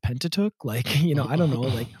 like the Pentateuch, like, I don't know,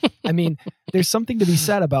 like, I mean, there's something to be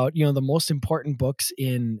said about, the most important books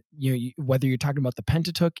in, whether you're talking about the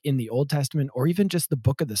Pentateuch in the Old Testament or even just the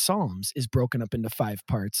book of the Psalms is broken up into 5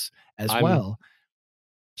 parts as well.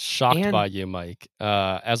 Shocked by you, Mike,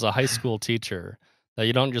 as a high school teacher, that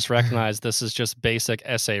you don't just recognize this is just basic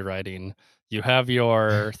essay writing. You have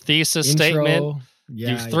your thesis intro, statement, you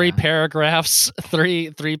have 3 paragraphs,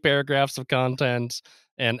 three paragraphs of content,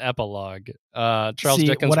 and epilogue. Charles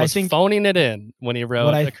Dickens was phoning it in when he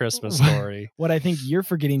wrote A Christmas Story. What I think you're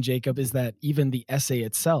forgetting, Jacob, is that even the essay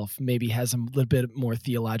itself maybe has a little bit more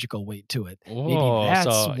theological weight to it. Maybe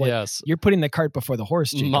that's you're putting the cart before the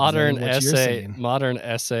horse, Jacob. Modern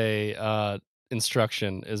essay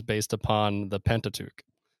instruction is based upon the Pentateuch.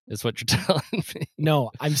 Is what you're telling me.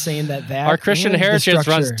 No, I'm saying that our Christian heritage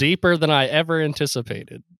runs deeper than I ever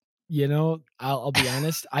anticipated. I'll be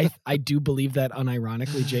honest. I do believe that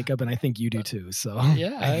unironically, Jacob, and I think you do too. So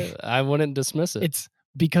I wouldn't dismiss it. It's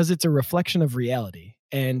because it's a reflection of reality.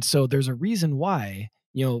 And so there's a reason why,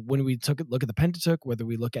 when we look at the Pentateuch, whether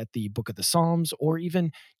we look at the book of the Psalms or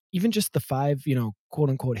even just the 5, quote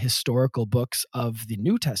unquote, historical books of the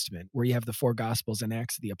New Testament, where you have the 4 Gospels and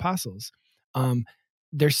Acts of the Apostles,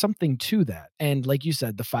 there's something to that. And like you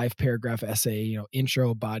said, the 5 paragraph essay,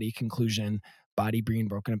 intro, body, conclusion, body being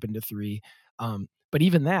broken up into 3. But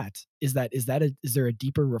even is there a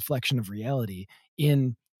deeper reflection of reality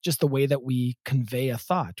in just the way that we convey a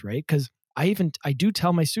thought, right? Because I do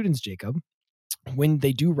tell my students, Jacob, when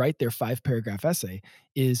they do write their 5 paragraph essay,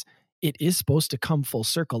 it is supposed to come full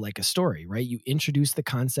circle like a story, right? You introduce the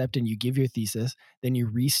concept and you give your thesis, then you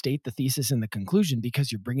restate the thesis in the conclusion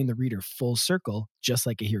because you're bringing the reader full circle, just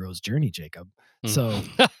like a hero's journey, Jacob. So,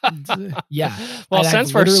 yeah. Well,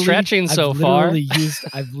 since we're stretching so far,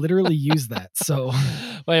 I've literally used that. So,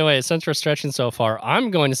 wait. Since we're stretching so far, I'm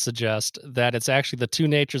going to suggest that it's actually the 2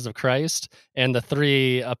 natures of Christ and the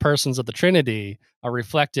 3 persons of the Trinity are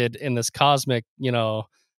reflected in this cosmic,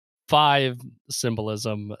 5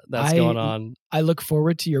 symbolism that's going on. I look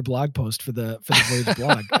forward to your blog post for the Voyage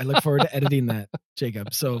blog. I look forward to editing that,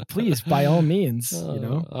 Jacob. So please, by all means,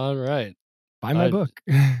 All right. Buy my book.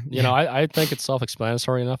 I think it's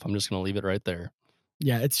self-explanatory enough. I'm just going to leave it right there.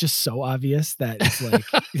 Yeah, it's just so obvious that it's like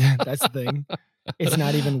that's the thing. It's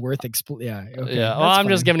not even worth Yeah. Well, I'm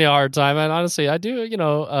just giving you a hard time, and honestly, I do.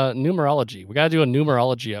 Numerology. We got to do a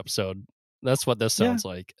numerology episode. That's what this sounds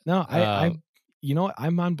like. No,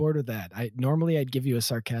 I'm on board with that. I'd give you a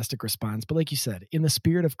sarcastic response, but like you said, in the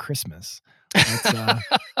spirit of Christmas,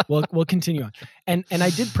 we'll continue on. And I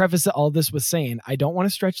did preface all this with saying I don't want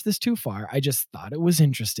to stretch this too far. I just thought it was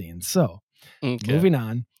interesting. So, moving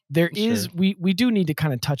on. There is we do need to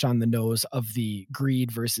kind of touch on the nose of the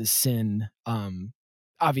greed versus sin,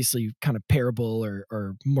 obviously kind of parable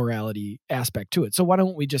or morality aspect to it. So why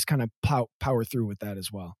don't we just kind of power through with that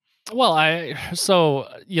as well? Well,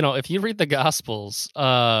 if you read the Gospels,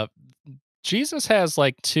 Jesus has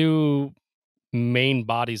like two main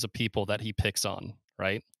bodies of people that he picks on,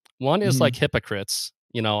 right? One is like hypocrites,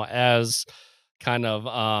 as kind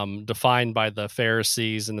of defined by the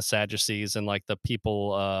Pharisees and the Sadducees and like the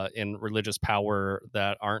people in religious power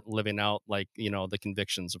that aren't living out like, the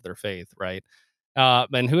convictions of their faith, right?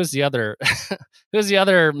 And who is the other who's the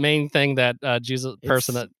other main thing that Jesus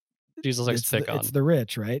likes to pick on? It's the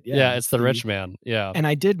rich, right? Yeah, it's the rich man. Yeah. And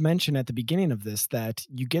I did mention at the beginning of this that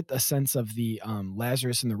you get a sense of the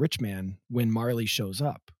Lazarus and the rich man when Marley shows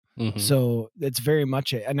up. Mm-hmm. So it's very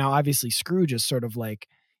much and now obviously Scrooge is sort of like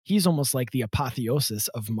he's almost like the apotheosis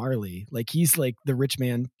of Marley. Like he's like the rich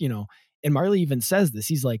man, and Marley even says this.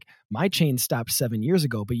 He's like, my chain stopped 7 years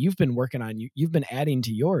ago, but you've been working on you've been adding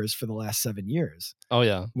to yours for the last 7 years. Oh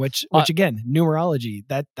yeah. Which again, numerology,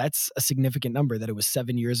 that's a significant number that it was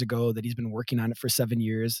 7 years ago that he's been working on it for 7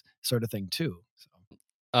 years sort of thing too. So.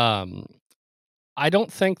 I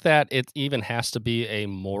don't think that it even has to be a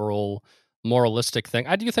moralistic thing.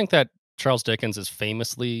 I do think that Charles Dickens is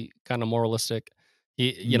famously kind of moralistic.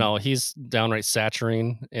 He, he's downright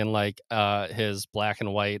saturating in like his black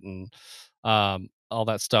and white and all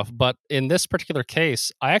that stuff. But in this particular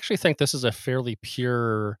case, I actually think this is a fairly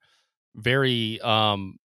pure, very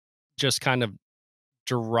just kind of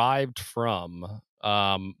derived from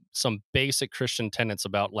some basic Christian tenets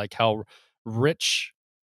about like how rich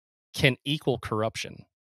can equal corruption,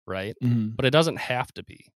 right? Mm-hmm. But it doesn't have to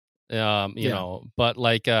be. But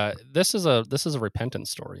like this is a repentance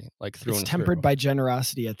story, like through and tempered by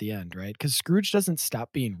generosity at the end, right? Because Scrooge doesn't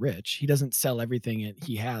stop being rich. He doesn't sell everything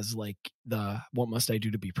he has, like the "What must I do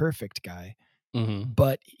to be perfect" guy. Mm-hmm.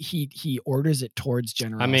 But he orders it towards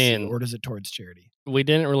generosity. Orders it towards charity. We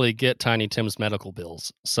didn't really get Tiny Tim's medical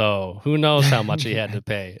bills, so who knows how much he had to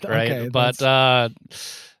pay, right? Okay, but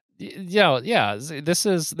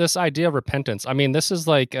this idea of repentance. I mean, this is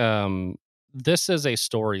like. This is a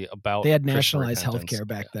story about they had nationalized healthcare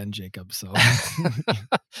back then, Jacob. So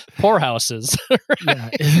poorhouses. Yeah,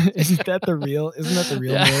 isn't that the real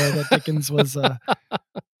moral that Dickens was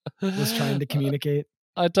trying to communicate?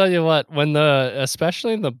 I tell you what,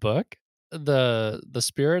 especially in the book, the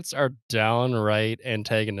spirits are downright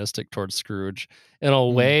antagonistic towards Scrooge in a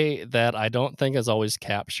way that I don't think is always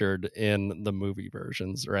captured in the movie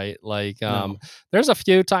versions, right? Like, there's a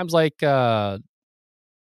few times like.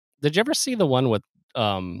 Did you ever see the one with,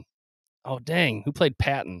 who played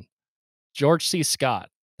Patton? George C. Scott.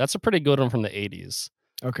 That's a pretty good one from the 80s.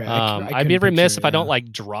 Okay. I'd be remiss if I don't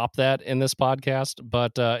like drop that in this podcast.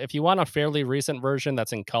 But if you want a fairly recent version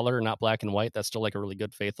that's in color, not black and white, that's still like a really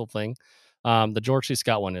good, faithful thing. The George C.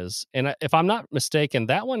 Scott one is. And if I'm not mistaken,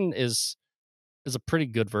 that one is a pretty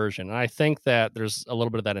good version. And I think that there's a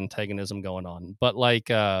little bit of that antagonism going on. But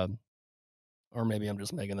like, or maybe I'm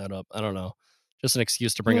just making that up. I don't know. Just an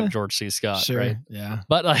excuse to bring up George C. Scott, sure, right? Yeah.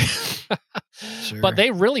 But like, but they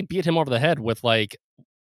really beat him over the head with like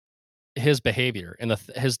his behavior and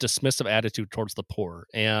his dismissive attitude towards the poor,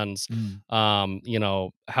 and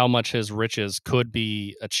how much his riches could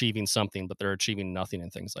be achieving something, but they're achieving nothing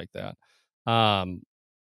and things like that.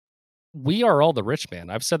 We are all the rich man.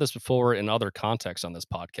 I've said this before in other contexts on this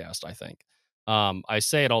podcast. I think I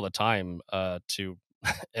say it all the time to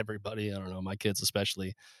everybody. I don't know, my kids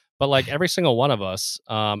especially. But like every single one of us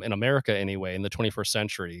in America anyway, in the 21st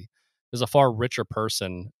century, is a far richer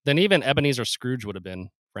person than even Ebenezer Scrooge would have been,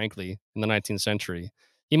 frankly, in the 19th century.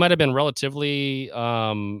 He might have been relatively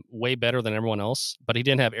way better than everyone else, but he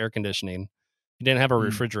didn't have air conditioning. He didn't have a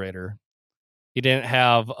refrigerator. He didn't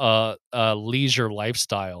have a leisure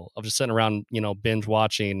lifestyle of just sitting around, binge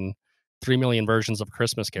watching 3 million versions of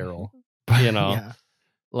Christmas Carol, Yeah.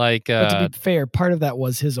 Like, but to be fair, part of that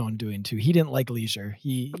was his own doing too. He didn't like leisure.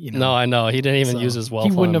 No, I know he didn't even use his wealth.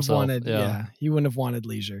 He wouldn't have wanted. Yeah, he wouldn't have wanted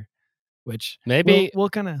leisure. Which maybe we'll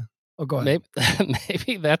kind of. Oh, go ahead.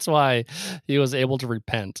 Maybe that's why he was able to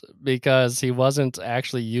repent, because he wasn't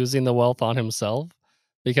actually using the wealth on himself.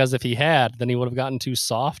 Because if he had, then he would have gotten too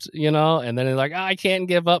soft, and then he's like, I can't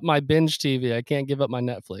give up my binge TV. I can't give up my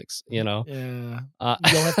Netflix, Yeah.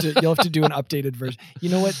 You'll have to do an updated version. You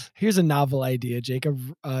know what? Here's a novel idea, Jacob.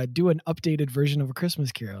 Do an updated version of A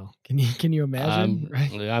Christmas Carol. Can you imagine?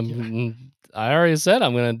 I already said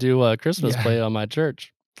I'm going to do a Christmas play on my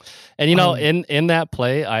church. And in that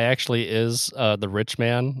play, I actually is the rich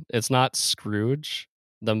man. It's not Scrooge.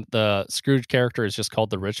 The Scrooge character is just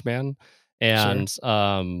called the rich man. And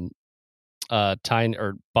Tiny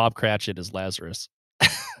or Bob Cratchit is Lazarus.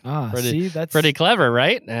 See, that's pretty clever,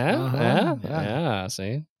 right? Yeah.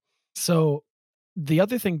 See. So the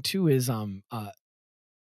other thing too is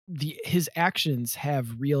his actions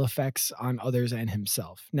have real effects on others and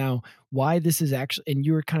himself. Now, why this is actually, and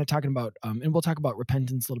you were kind of talking about, and we'll talk about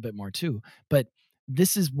repentance a little bit more too, but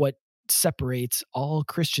this is what separates all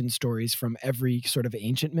Christian stories from every sort of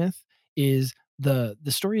ancient myth. Is the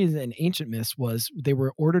story in ancient myths was they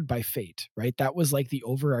were ordered by fate, right? That was like the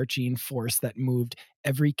overarching force that moved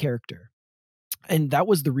every character. And that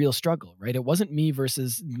was the real struggle, right? It wasn't me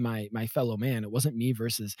versus my fellow man. It wasn't me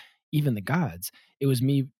versus even the gods. It was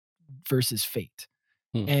me versus fate.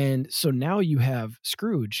 And so now you have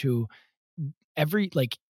Scrooge, who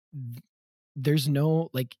there's no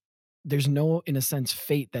in a sense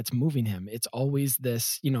fate that's moving him. It's always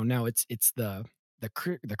this, now it's the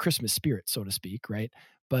Christmas spirit, so to speak, right?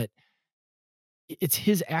 But it's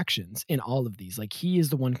his actions in all of these. Like, he is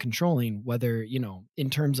the one controlling whether, in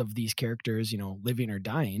terms of these characters, living or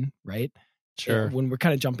dying, right? Sure. When we're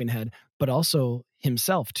kind of jumping ahead, but also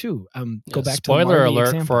himself too. Go back to spoiler alert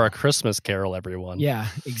example. For A Christmas Carol, everyone. Yeah,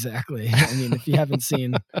 exactly. I mean, if you haven't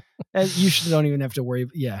seen, don't even have to worry.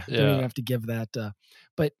 Don't even have to give that.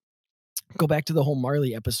 But go back to the whole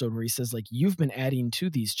Marley episode where he says, like, you've been adding to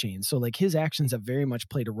these chains. So like his actions have very much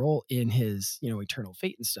played a role in his, eternal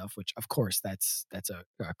fate and stuff, which of course that's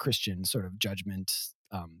a Christian sort of judgment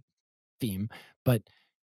theme, but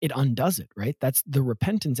it undoes it, right? That's the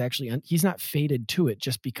repentance actually. He's not fated to it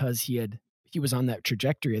just because he was on that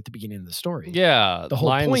trajectory at the beginning of the story. Yeah. The whole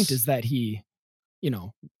point is that he,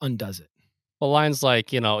 undoes it. Well, lines like,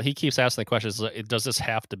 he keeps asking the questions, does this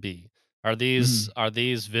have to be? Are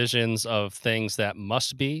these visions of things that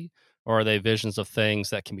must be, or are they visions of things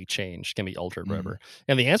that can be changed, can be altered, whatever?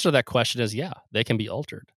 And the answer to that question is, yeah, they can be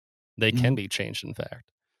altered. They can be changed, in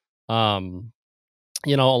fact. Along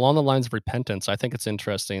the lines of repentance, I think it's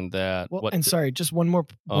interesting that. Just one more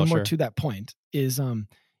to that point is,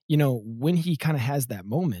 when he kind of has that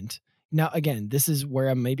moment. Now, again, this is where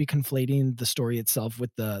I'm maybe conflating the story itself with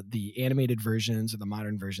the animated versions or the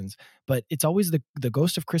modern versions, but it's always the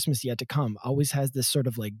Ghost of Christmas Yet to Come always has this sort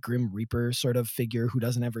of like Grim Reaper sort of figure who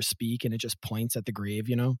doesn't ever speak, and it just points at the grave,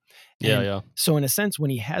 Yeah. So in a sense, when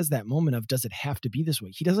he has that moment of, does it have to be this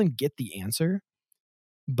way? He doesn't get the answer,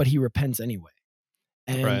 but he repents anyway.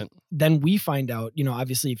 And then we find out,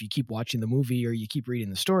 obviously if you keep watching the movie or you keep reading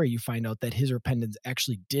the story, you find out that his repentance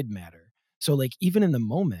actually did matter. So like, even in the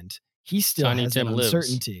moment, he still has an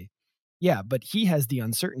uncertainty. Lives. Yeah, but he has the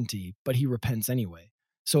uncertainty, but he repents anyway.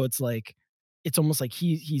 So it's like, it's almost like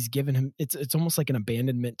he's given him, it's almost like an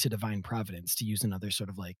abandonment to divine providence, to use another sort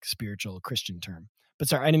of like spiritual Christian term. But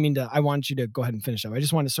sorry, I didn't mean to, I want you to go ahead and finish up. I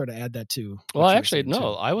just want to sort of add that too. Well, actually,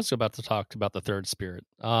 no, I was about to talk about the third spirit.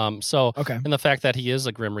 And the fact that he is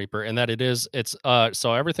a Grim Reaper, and that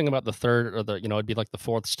so everything about the third, or it'd be like the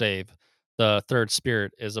fourth stave. The third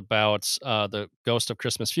spirit is about the Ghost of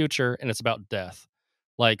Christmas Future, and it's about death.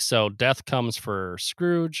 Like, so death comes for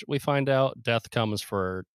Scrooge, we find out. Death comes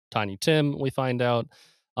for Tiny Tim, we find out.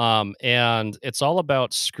 And it's all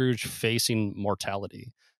about Scrooge facing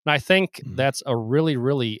mortality. And I think that's a really,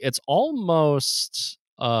 really, it's almost,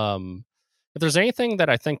 if there's anything that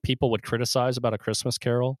I think people would criticize about A Christmas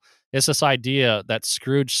Carol, it's this idea that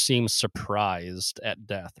Scrooge seems surprised at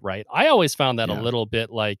death, right? I always found that a little bit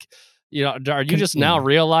like, are you just now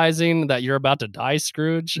realizing that you're about to die,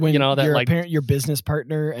 Scrooge? When that your business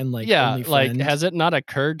partner and like, only friend. Like, has it not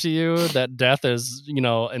occurred to you that death is,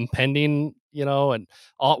 impending, and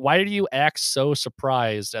why do you act so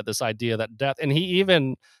surprised at this idea that death, and he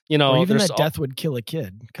even, or even that death would kill a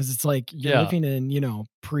kid? Because it's like, you're living in,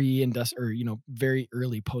 pre-industrial, or, very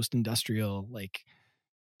early post-industrial, like,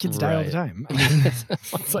 kids die all the time. I mean,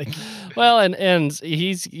 it's like, well, and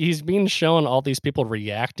he's being shown all these people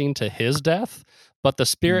reacting to his death, but the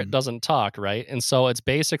spirit doesn't talk, right? And so it's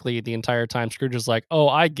basically the entire time Scrooge is like, oh,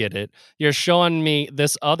 I get it. You're showing me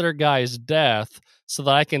this other guy's death so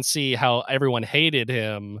that I can see how everyone hated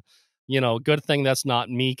him, good thing that's not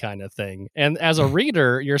me kind of thing. And as a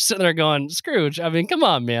reader, you're sitting there going, Scrooge, I mean, come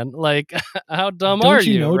on, man. Like, how dumb are you?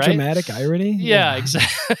 Don't you know right? dramatic irony? Yeah,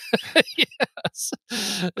 exactly. Yes,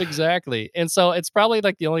 exactly. And so it's probably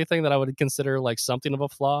like the only thing that I would consider like something of a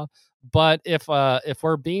flaw. But if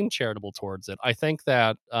we're being charitable towards it, I think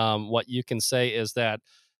that what you can say is that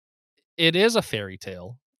it is a fairy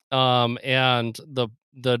tale, and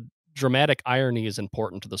the dramatic irony is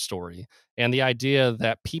important to the story, and the idea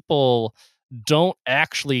that people don't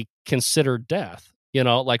actually consider death.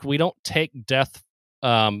 Like we don't take death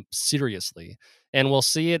seriously, and we'll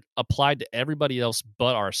see it applied to everybody else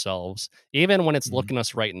but ourselves, even when it's looking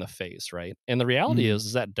us right in the face, right? And the reality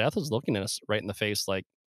is that death is looking at us right in the face like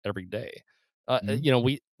every day.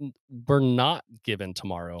 We're not given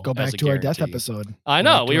tomorrow. Go back to our death episode. I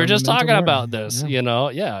know. We were just talking about this.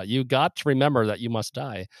 You got to remember that you must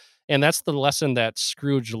die. And that's the lesson that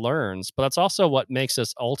Scrooge learns. But that's also what makes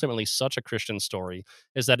this ultimately such a Christian story,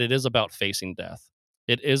 is that it is about facing death.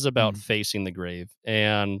 It is about facing the grave,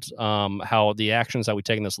 and how the actions that we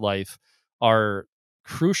take in this life are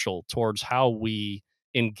crucial towards how we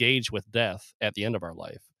engage with death at the end of our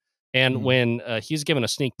life. And when he's given a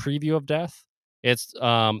sneak preview of death, it's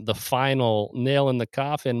the final nail in the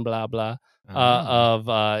coffin, blah blah, of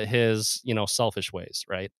his selfish ways,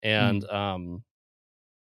 right? And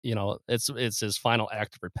it's his final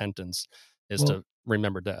act of repentance is to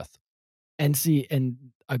remember death. And see, and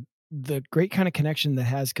the great kind of connection that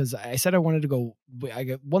has, because I said I wanted to go. I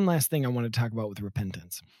got one last thing I want to talk about with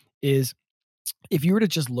repentance is, if you were to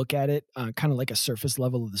just look at it kind of like a surface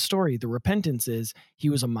level of the story, the repentance is he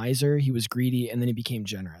was a miser, he was greedy, and then he became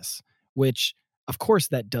generous, which of course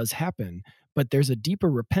that does happen, but there's a deeper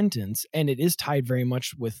repentance, and it is tied very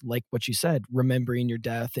much with, like what you said, remembering your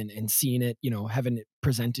death and seeing it, having it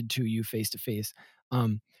presented to you face to face.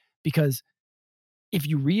 Because if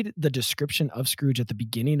you read the description of Scrooge at the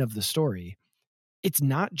beginning of the story, it's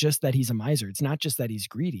not just that he's a miser. It's not just that he's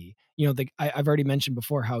greedy. I've already mentioned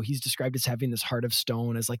before how he's described as having this heart of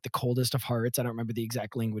stone, as like the coldest of hearts. I don't remember the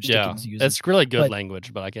exact language Dickens uses. It's really good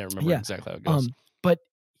language, but I can't remember exactly how it goes. But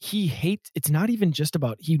he hates, it's not even just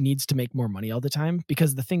about he needs to make more money all the time,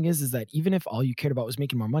 because the thing is that even if all you cared about was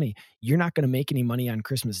making more money, you're not going to make any money on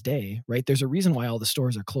Christmas Day, right? There's a reason why all the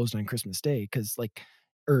stores are closed on Christmas Day, because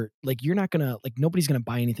you're not going to, nobody's going to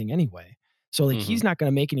buy anything anyway. So he's not going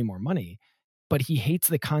to make any more money. But he hates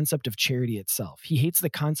the concept of charity itself. He hates the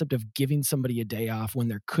concept of giving somebody a day off when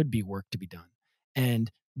there could be work to be done. And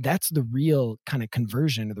that's the real kind of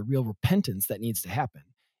conversion, or the real repentance that needs to happen,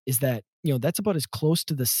 is that, that's about as close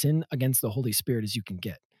to the sin against the Holy Spirit as you can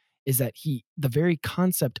get, is that the very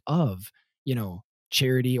concept of,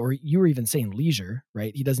 charity, or you were even saying leisure,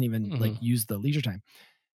 right? He doesn't even use the leisure time.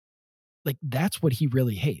 Like, that's what he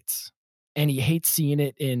really hates. And he hates seeing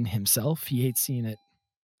it in himself. He hates seeing it.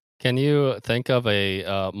 Can you think of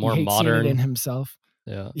a more modern seeing it in himself?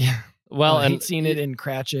 Yeah. Well, I hate seeing it in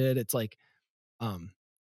Cratchit. It's like, and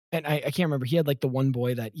I can't remember. He had like the one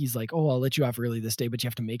boy that he's like, "Oh, I'll let you off early this day, but you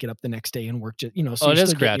have to make it up the next day and work." So it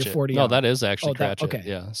is Cratchit. No, that is actually Cratchit. Okay.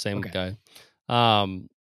 Yeah, same guy.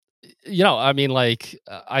 I mean, like,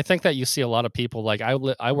 I think that you see a lot of people. Like, I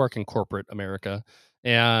work in corporate America,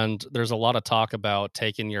 and there's a lot of talk about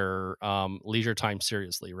taking your leisure time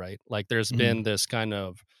seriously, right? Like, there's been this kind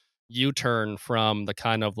of U-turn from the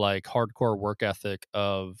kind of like hardcore work ethic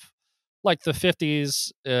of like the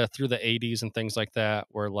 50s through the 80s and things like that,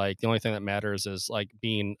 where like the only thing that matters is like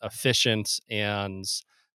being efficient and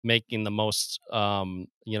making the most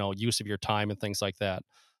use of your time and things like that.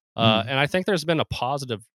 And I think there's been a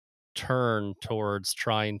positive turn towards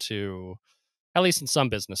trying to, at least in some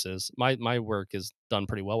businesses, my work is done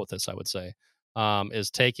pretty well with this, I would say, is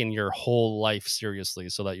taking your whole life seriously,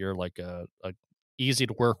 so that you're like a easy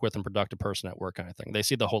to work with and productive person at work kind of thing. They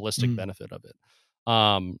see the holistic benefit of it.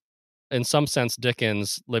 In some sense,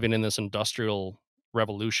 Dickens, living in this industrial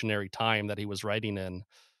revolutionary time that he was writing in,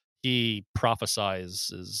 he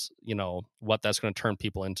prophesizes, what that's going to turn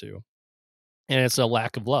people into. And it's a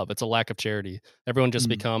lack of love. It's a lack of charity. Everyone just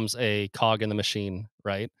becomes a cog in the machine,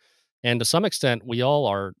 right? And to some extent, we all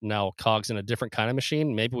are now cogs in a different kind of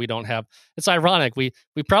machine. Maybe we don't have, it's ironic. We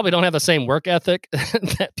probably don't have the same work ethic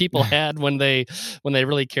that people had when they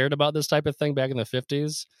really cared about this type of thing back in the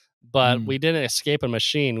 50s. But we didn't escape a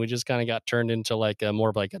machine. We just kind of got turned into like more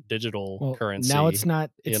of like a digital currency. Now it's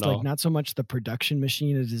like not so much the production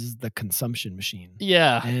machine, it is the consumption machine.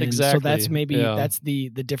 Yeah, and exactly. So that's that's the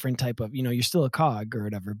different type of, you're still a cog or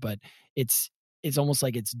whatever, but it's almost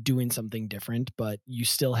like it's doing something different, but you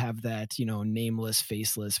still have that, nameless,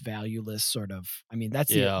 faceless, valueless sort of, I mean,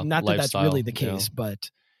 that's not that that's really the case,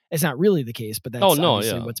 but, It's not really the case, but that's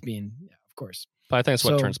obviously what's being, of course. But I think it's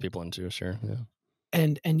what turns people into, sure. Yeah.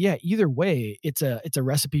 And yeah, either way, it's a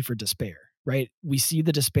recipe for despair, right? We see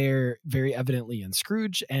the despair very evidently in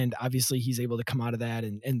Scrooge, and obviously he's able to come out of that,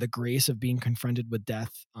 and the grace of being confronted with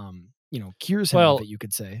death, cures him of it, you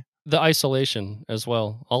could say. The isolation as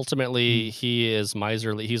well. Ultimately, he is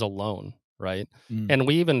miserly. He's alone, right? And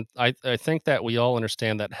we even, I think that we all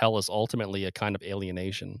understand that hell is ultimately a kind of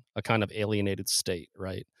alienation, a kind of alienated state,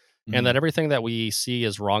 right? And that everything that we see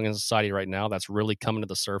is wrong in society right now that's really coming to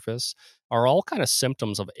the surface are all kind of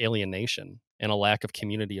symptoms of alienation and a lack of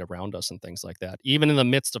community around us and things like that. Even in the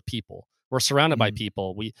midst of people, we're surrounded by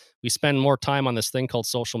people. We spend more time on this thing called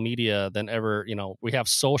social media than ever. We have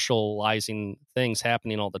socializing things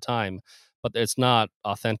happening all the time, but it's not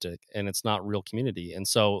authentic and it's not real community. And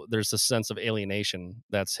so there's this sense of alienation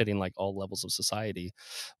that's hitting like all levels of society.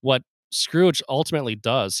 What Scrooge ultimately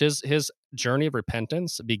does, his journey of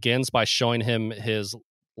repentance begins by showing him his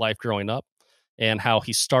life growing up and how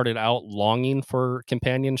he started out longing for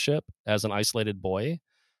companionship as an isolated boy,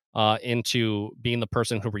 into being the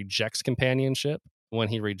person who rejects companionship when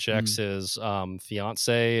he rejects his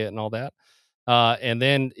fiance and all that. And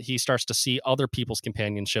then he starts to see other people's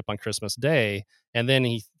companionship on Christmas Day, and then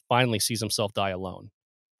he finally sees himself die alone.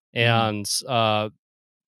 And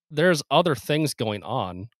there's other things going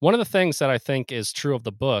on. One of the things that I think is true of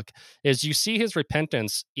the book is you see his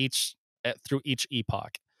repentance through each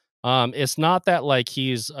epoch. It's not that like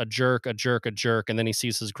he's a jerk, and then he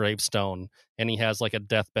sees his gravestone and he has like a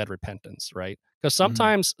deathbed repentance, right? Because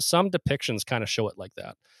sometimes some depictions kind of show it like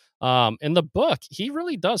that. In the book, he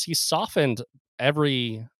really does. He's softened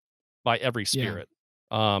by every spirit.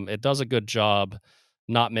 Yeah. It does a good job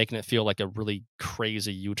not making it feel like a really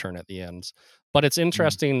crazy U-turn at the end. But it's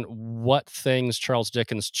interesting what things Charles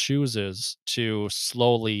Dickens chooses to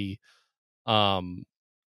slowly, work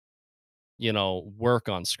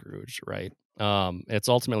on Scrooge, right? It's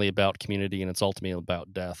ultimately about community and it's ultimately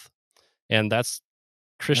about death. And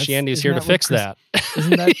Christianity is here to fix that.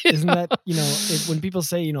 Isn't that, when people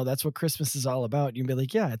say, that's what Christmas is all about, you'd be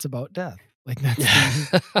like, yeah, it's about death. Like that's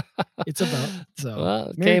it's about. So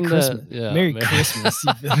well, Merry Christmas. Merry Christmas.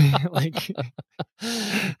 Like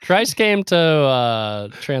Christ came to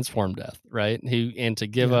transform death, right? And to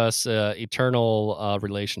give us eternal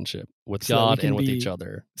relationship with God and with each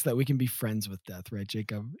other, so that we can be friends with death, right,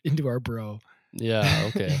 Jacob? Into our bro. Yeah.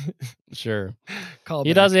 Okay. Sure.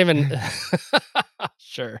 He doesn't even.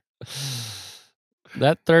 Sure.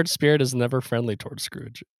 That third spirit is never friendly towards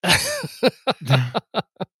Scrooge.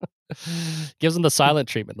 Gives him the silent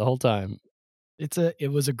treatment the whole time. It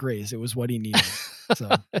was a grace. It was what he needed. So,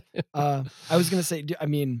 I was gonna say,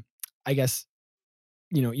 I guess,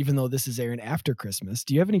 even though this is airing after Christmas,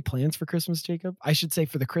 do you have any plans for Christmas, Jacob? I should say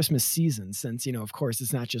for the Christmas season, since of course,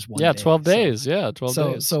 it's not just one. Yeah, day, 12 days. Yeah, 12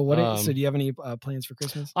 days. So what? So do you have any plans for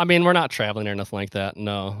Christmas? I mean, we're not traveling or nothing like that.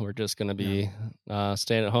 No, we're just gonna be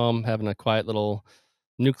staying at home, having a quiet little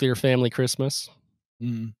nuclear family Christmas.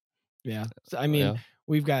 Yeah. So,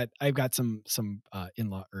 I've got some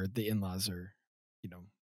in-law, or the in-laws are,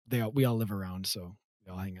 we all live around, so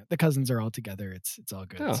we all hang out. The cousins are all together. It's all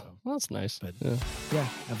good. Oh, so. Well, that's nice. But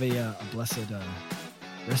have a blessed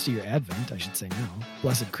rest of your Advent, I should say now.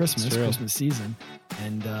 Blessed Christmas season,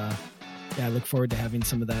 and I look forward to having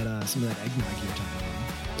some of that eggnog you're talking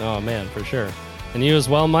about. Oh man, for sure. And you as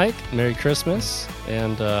well, Mike. Merry Christmas.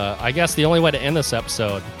 And I guess the only way to end this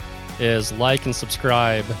episode is like and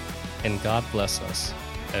subscribe. And God bless us,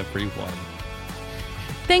 everyone.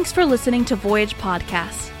 Thanks for listening to Voyage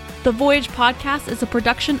Podcast. The Voyage Podcast is a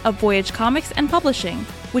production of Voyage Comics and Publishing,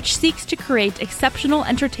 which seeks to create exceptional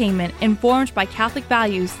entertainment informed by Catholic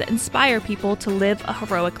values that inspire people to live a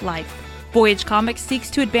heroic life. Voyage Comics seeks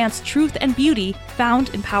to advance truth and beauty found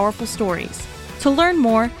in powerful stories. To learn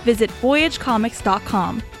more, visit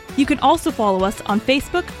voyagecomics.com. You can also follow us on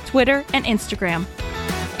Facebook, Twitter, and Instagram.